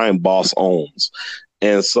crime boss owns.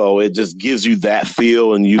 And so it just gives you that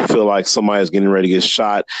feel, and you feel like somebody's getting ready to get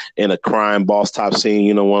shot in a crime boss type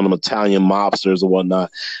scene, one of them Italian mobsters or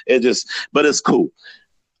whatnot. But it's cool.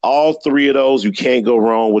 All 3 of those, you can't go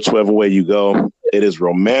wrong whichever way you go. It is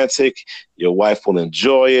romantic. Your wife will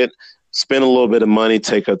enjoy it. Spend a little bit of money.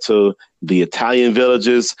 Take her to the Italian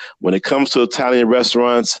Villages. When it comes to Italian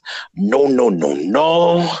restaurants, no.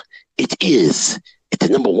 It is. It's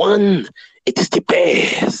the number 1. It is the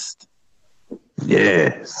best.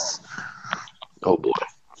 Yes. Oh, boy.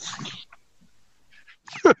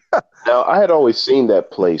 Now, I had always seen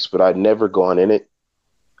that place, but I'd never gone in it.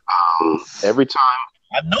 Every time.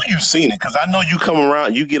 I know you've seen it because I know you come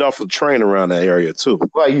around. You get off the train around that area too.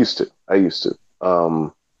 Well, I used to.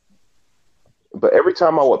 But every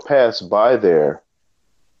time I would pass by there,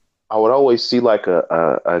 I would always see like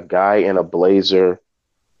a guy in a blazer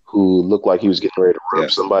who looked like he was getting ready to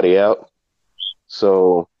rip somebody out.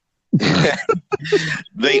 So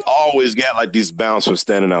they always got like these bouncers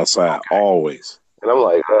standing outside, always. And I'm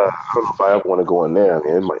like, I don't know if I ever want to go in there.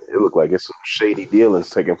 I mean, it looked like it's some shady dealings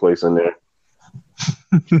taking place in there.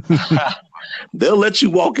 They'll let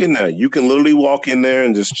you walk in there. You can literally walk in there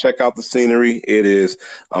and just check out the scenery. It is,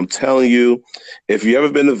 I'm telling you, if you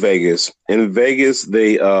ever been to Vegas, in Vegas,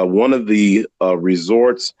 they one of the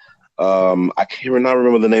resorts, I can't not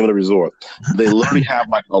remember the name of the resort. They literally have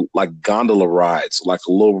like gondola rides, like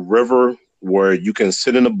a little river where you can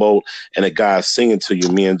sit in a boat and a guy is singing to you.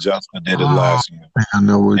 Me and Jessica did it last year. I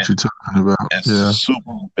know what you're talking about.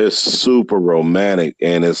 It's super romantic.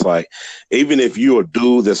 And it's like, even if you're a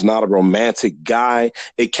dude that's not a romantic guy,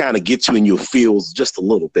 it kind of gets you in your feels just a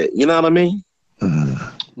little bit. You know what I mean?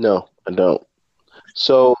 No, I don't.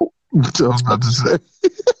 So, I was about to say.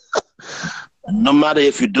 No matter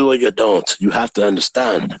if you do or you don't, you have to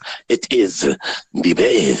understand it is the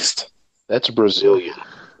best. That's Brazilian.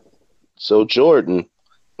 So, Jordan.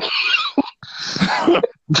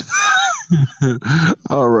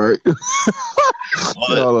 All right.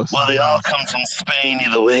 Well, they all come from Spain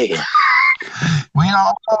either way.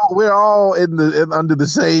 We're all under the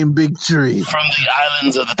same big tree. From the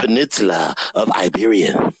islands of the peninsula of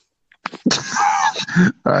Iberia.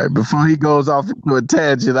 All right, before he goes off into a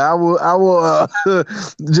tangent, I will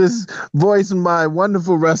just voice my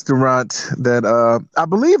wonderful restaurant that I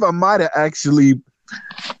believe I might have actually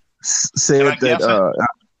said that.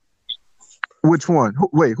 Which one?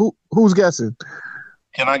 Wait, who's guessing?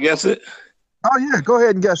 Can I guess it? Oh yeah, go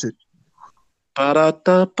ahead and guess it.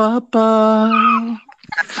 Ba-da-da-ba-ba.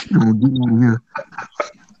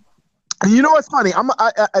 You know what's funny?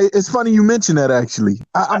 It's funny you mentioned that. Actually,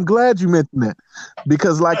 I'm glad you mentioned that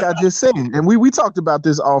because, like I just said, and we talked about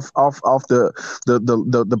this off the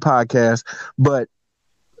podcast, but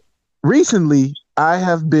recently I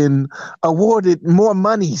have been awarded more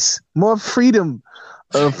monies, more freedom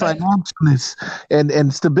of financialness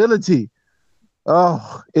and stability.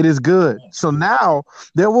 Oh, it is good. So now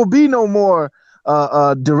there will be no more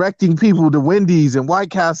directing people to Wendy's and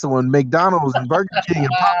White Castle and McDonald's and Burger King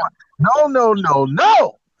and Popeye.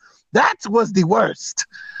 No. That was the worst.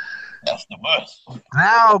 That's the worst.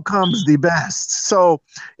 Now comes the best. So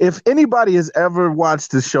if anybody has ever watched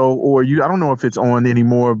the show, or I don't know if it's on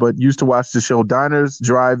anymore, but used to watch the show Diners,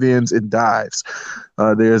 Drive-Ins, and Dives.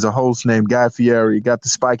 There's a host named Guy Fieri. He got the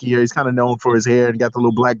spiky hair. He's kind of known for his hair and got the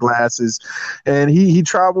little black glasses. And he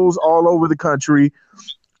travels all over the country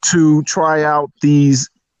to try out these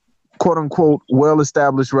quote unquote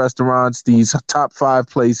well-established restaurants, these top 5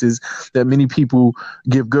 places that many people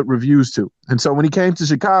give good reviews to. And so when he came to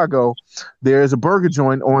Chicago, there's a burger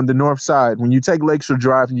joint on the north side. When you take Lakeshore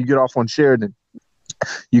Drive and you get off on Sheridan,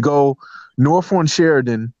 you go north on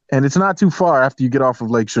Sheridan, and it's not too far after you get off of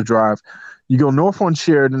Lakeshore Drive. You go north on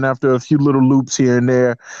Sheridan after a few little loops here and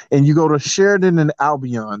there, and you go to Sheridan and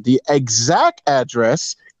Albion. The exact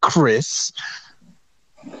address, Chris,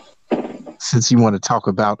 since you want to talk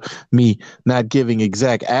about me not giving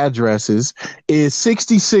exact addresses, is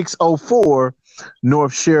 6604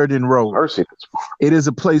 North Sheridan Road. Mercy. It is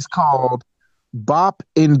a place called Bop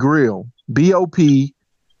and Grill. BOPNGRILL.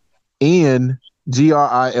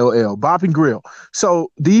 Bop and Grill.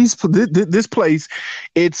 So this place,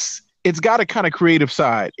 it's got a kind of creative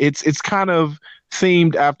side. It's kind of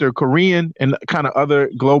themed after Korean and kind of other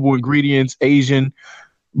global ingredients, Asian,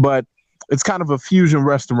 but it's kind of a fusion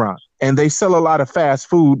restaurant. And they sell a lot of fast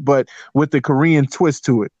food, but with the Korean twist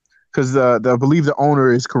to it, because I believe the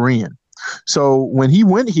owner is Korean. So when he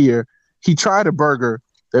went here, he tried a burger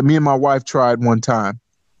that me and my wife tried one time,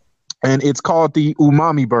 and it's called the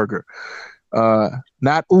Umami Burger.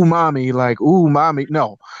 Not umami like umami.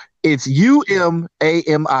 No, it's UMAMI.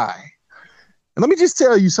 And let me just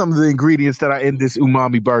tell you some of the ingredients that are in this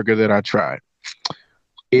Umami Burger that I tried.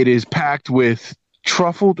 It is packed with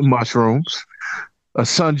truffled mushrooms, a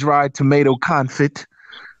sun-dried tomato confit,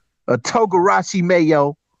 a togarashi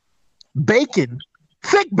mayo, bacon,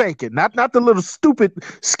 thick bacon, not the little stupid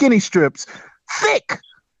skinny strips, thick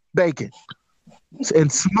bacon,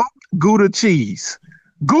 and smoked Gouda cheese.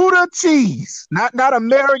 Gouda cheese, not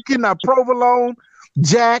American, not provolone,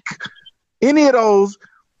 Jack, any of those.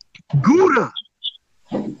 Gouda.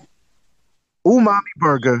 Umami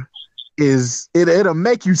Burger it'll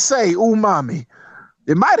make you say umami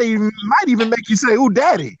It might even make you say, "Ooh,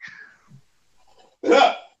 daddy."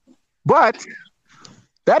 Yeah. But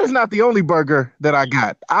that is not the only burger that I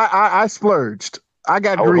got. I splurged. I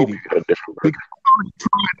got I would hope greedy. you got a different burger.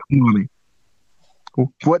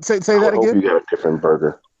 What? Say I that would hope again. you got a different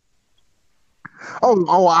burger.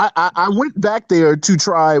 I went back there to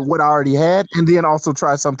try what I already had and then also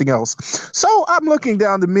try something else. So I'm looking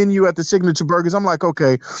down the menu at the signature burgers. I'm like,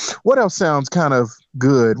 okay, what else sounds kind of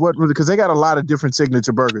good? Because they got a lot of different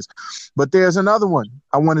signature burgers. But there's another one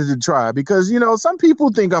I wanted to try because, some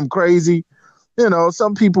people think I'm crazy.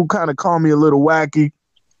 Some people kind of call me a little wacky.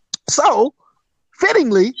 So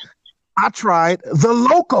fittingly, I tried the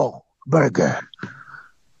Loco burger.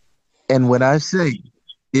 And when I say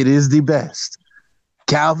it is the best,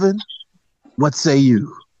 Calvin, what say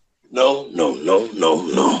you? No.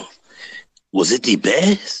 Was it the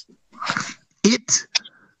best? It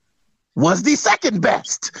was the second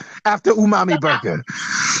best after Umami Burger.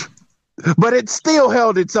 But it still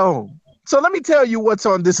held its own. So let me tell you what's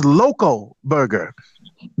on this Loco burger.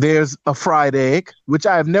 There's a fried egg, which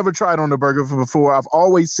I have never tried on a burger before. I've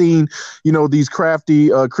always seen, these crafty,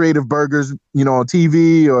 creative burgers, on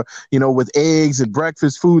TV or, with eggs and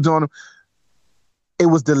breakfast foods on them. It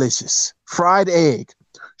was delicious. Fried egg,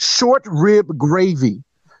 short rib gravy,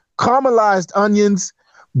 caramelized onions,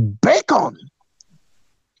 bacon,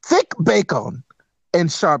 thick bacon,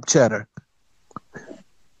 and sharp cheddar.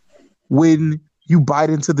 When you bite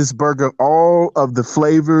into this burger, all of the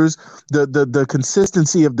flavors, the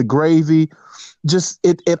consistency of the gravy, just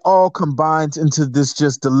it all combines into this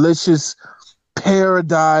just delicious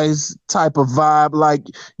paradise type of vibe. Like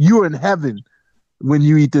you're in heaven when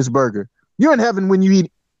you eat this burger. You're in heaven when you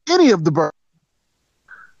eat any of the burgers.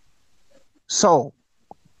 So,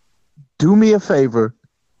 do me a favor.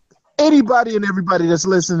 Anybody and everybody that's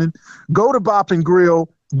listening, go to Bop and Grill.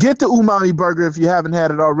 Get the Umami Burger if you haven't had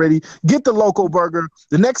it already. Get the Loco Burger.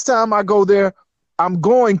 The next time I go there, I'm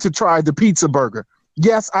going to try the Pizza Burger.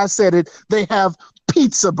 Yes, I said it. They have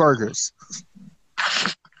pizza burgers.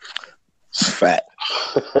 It's fat.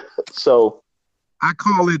 So, I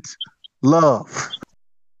call it love.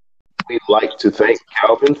 we'd like to thank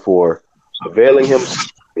Calvin for availing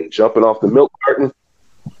himself and jumping off the milk carton.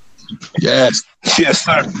 Yes. Yes,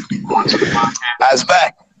 sir. I was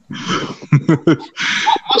back.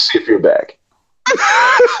 We'll see if you're back.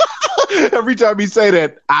 Every time you say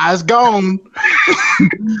that, eyes gone.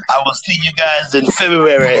 I will see you guys in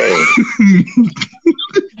February.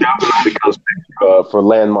 Calvin only comes back for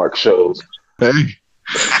landmark shows. Hey.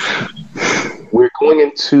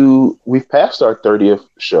 We've passed our 30th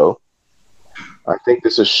show. I think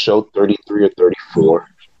this is show 33 or 34.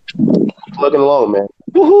 Plugging along, man.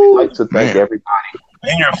 We'd like to thank everybody.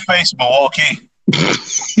 In your face, Milwaukee.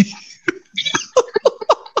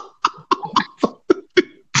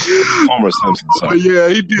 Homer Simpson. Oh, Sorry. yeah,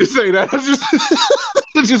 he did say that.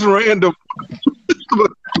 It's just random.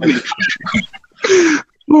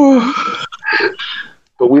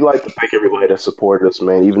 But we like to thank everybody that supported us,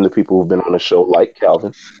 man. Even the people who've been on the show, like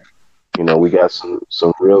Calvin. We got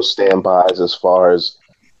some real standbys as far as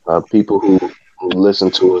people who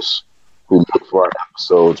listen to us, who look for our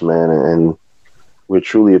episodes, man, and we're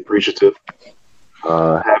truly appreciative.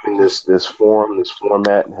 Having this forum, this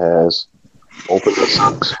format has opened us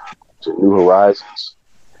up to new horizons,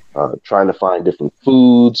 trying to find different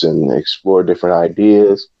foods and explore different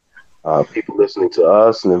ideas, people listening to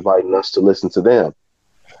us and inviting us to listen to them,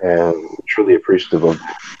 and we're truly appreciative of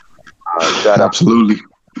that. Shout Absolutely. out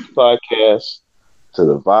to the podcast, to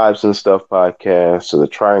the Vibes and Stuff podcast, to the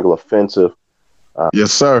Triangle Offensive.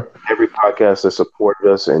 Yes, sir. Every podcast that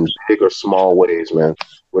supported us in big or small ways, man.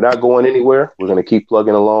 We're not going anywhere. We're going to keep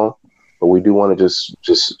plugging along, but we do want to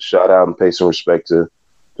just shout out and pay some respect to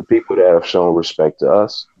the people that have shown respect to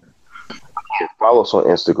us. And follow us on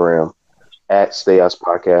Instagram at Stay Us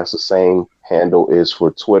Podcast. The same handle is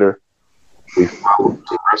for Twitter. We follow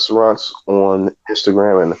some restaurants on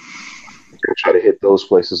Instagram, and we're going to try to hit those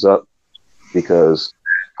places up because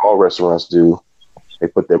all restaurants do. They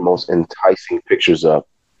put their most enticing pictures up,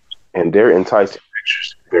 and their enticing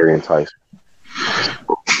pictures very enticing.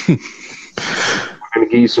 We're going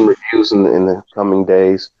to give you some reviews in the coming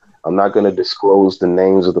days. I'm not going to disclose the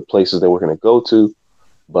names of the places that we're going to go to,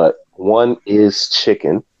 but one is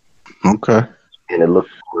Chicken. Okay. And it looked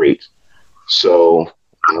great. So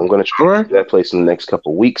I'm going to try that place in the next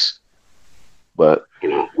couple of weeks. But,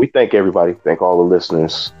 we thank everybody. Thank all the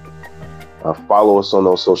listeners. Follow us on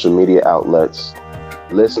those social media outlets.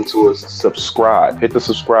 Listen to us. Subscribe. Hit the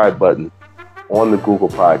subscribe button on the Google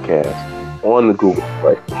Podcast, on the Google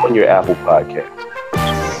Play, on your Apple Podcast,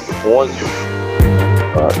 on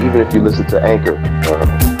your even if you listen to Anchor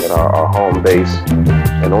at our home base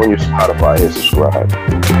and on your Spotify, hit subscribe.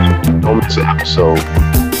 Don't miss an episode.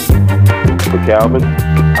 For Calvin,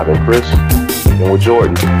 I've been Chris, and with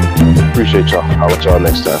Jordan. Appreciate y'all. I'll let y'all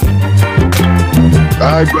next time.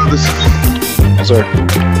 All right, brothers. Yes,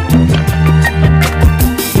 sir.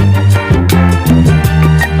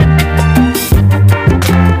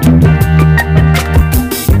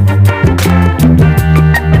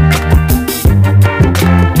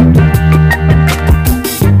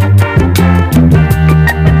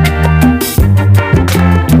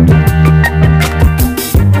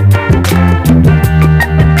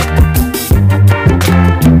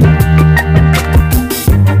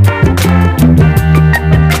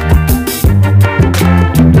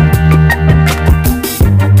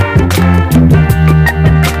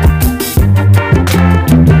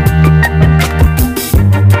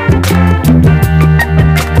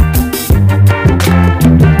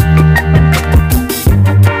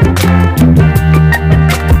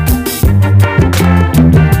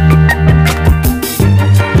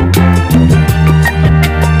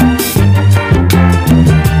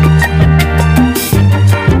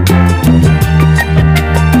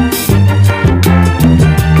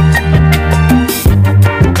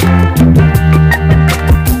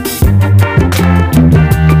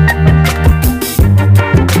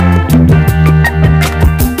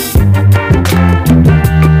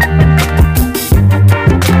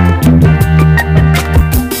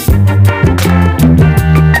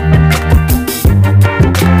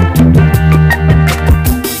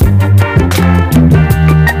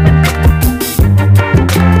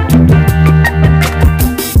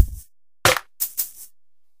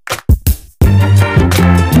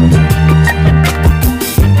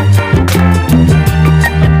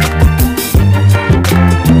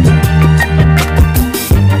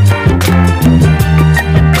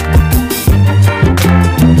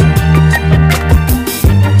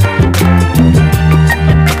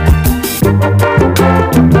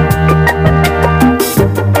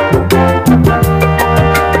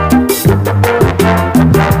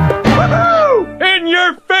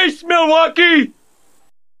 Milwaukee!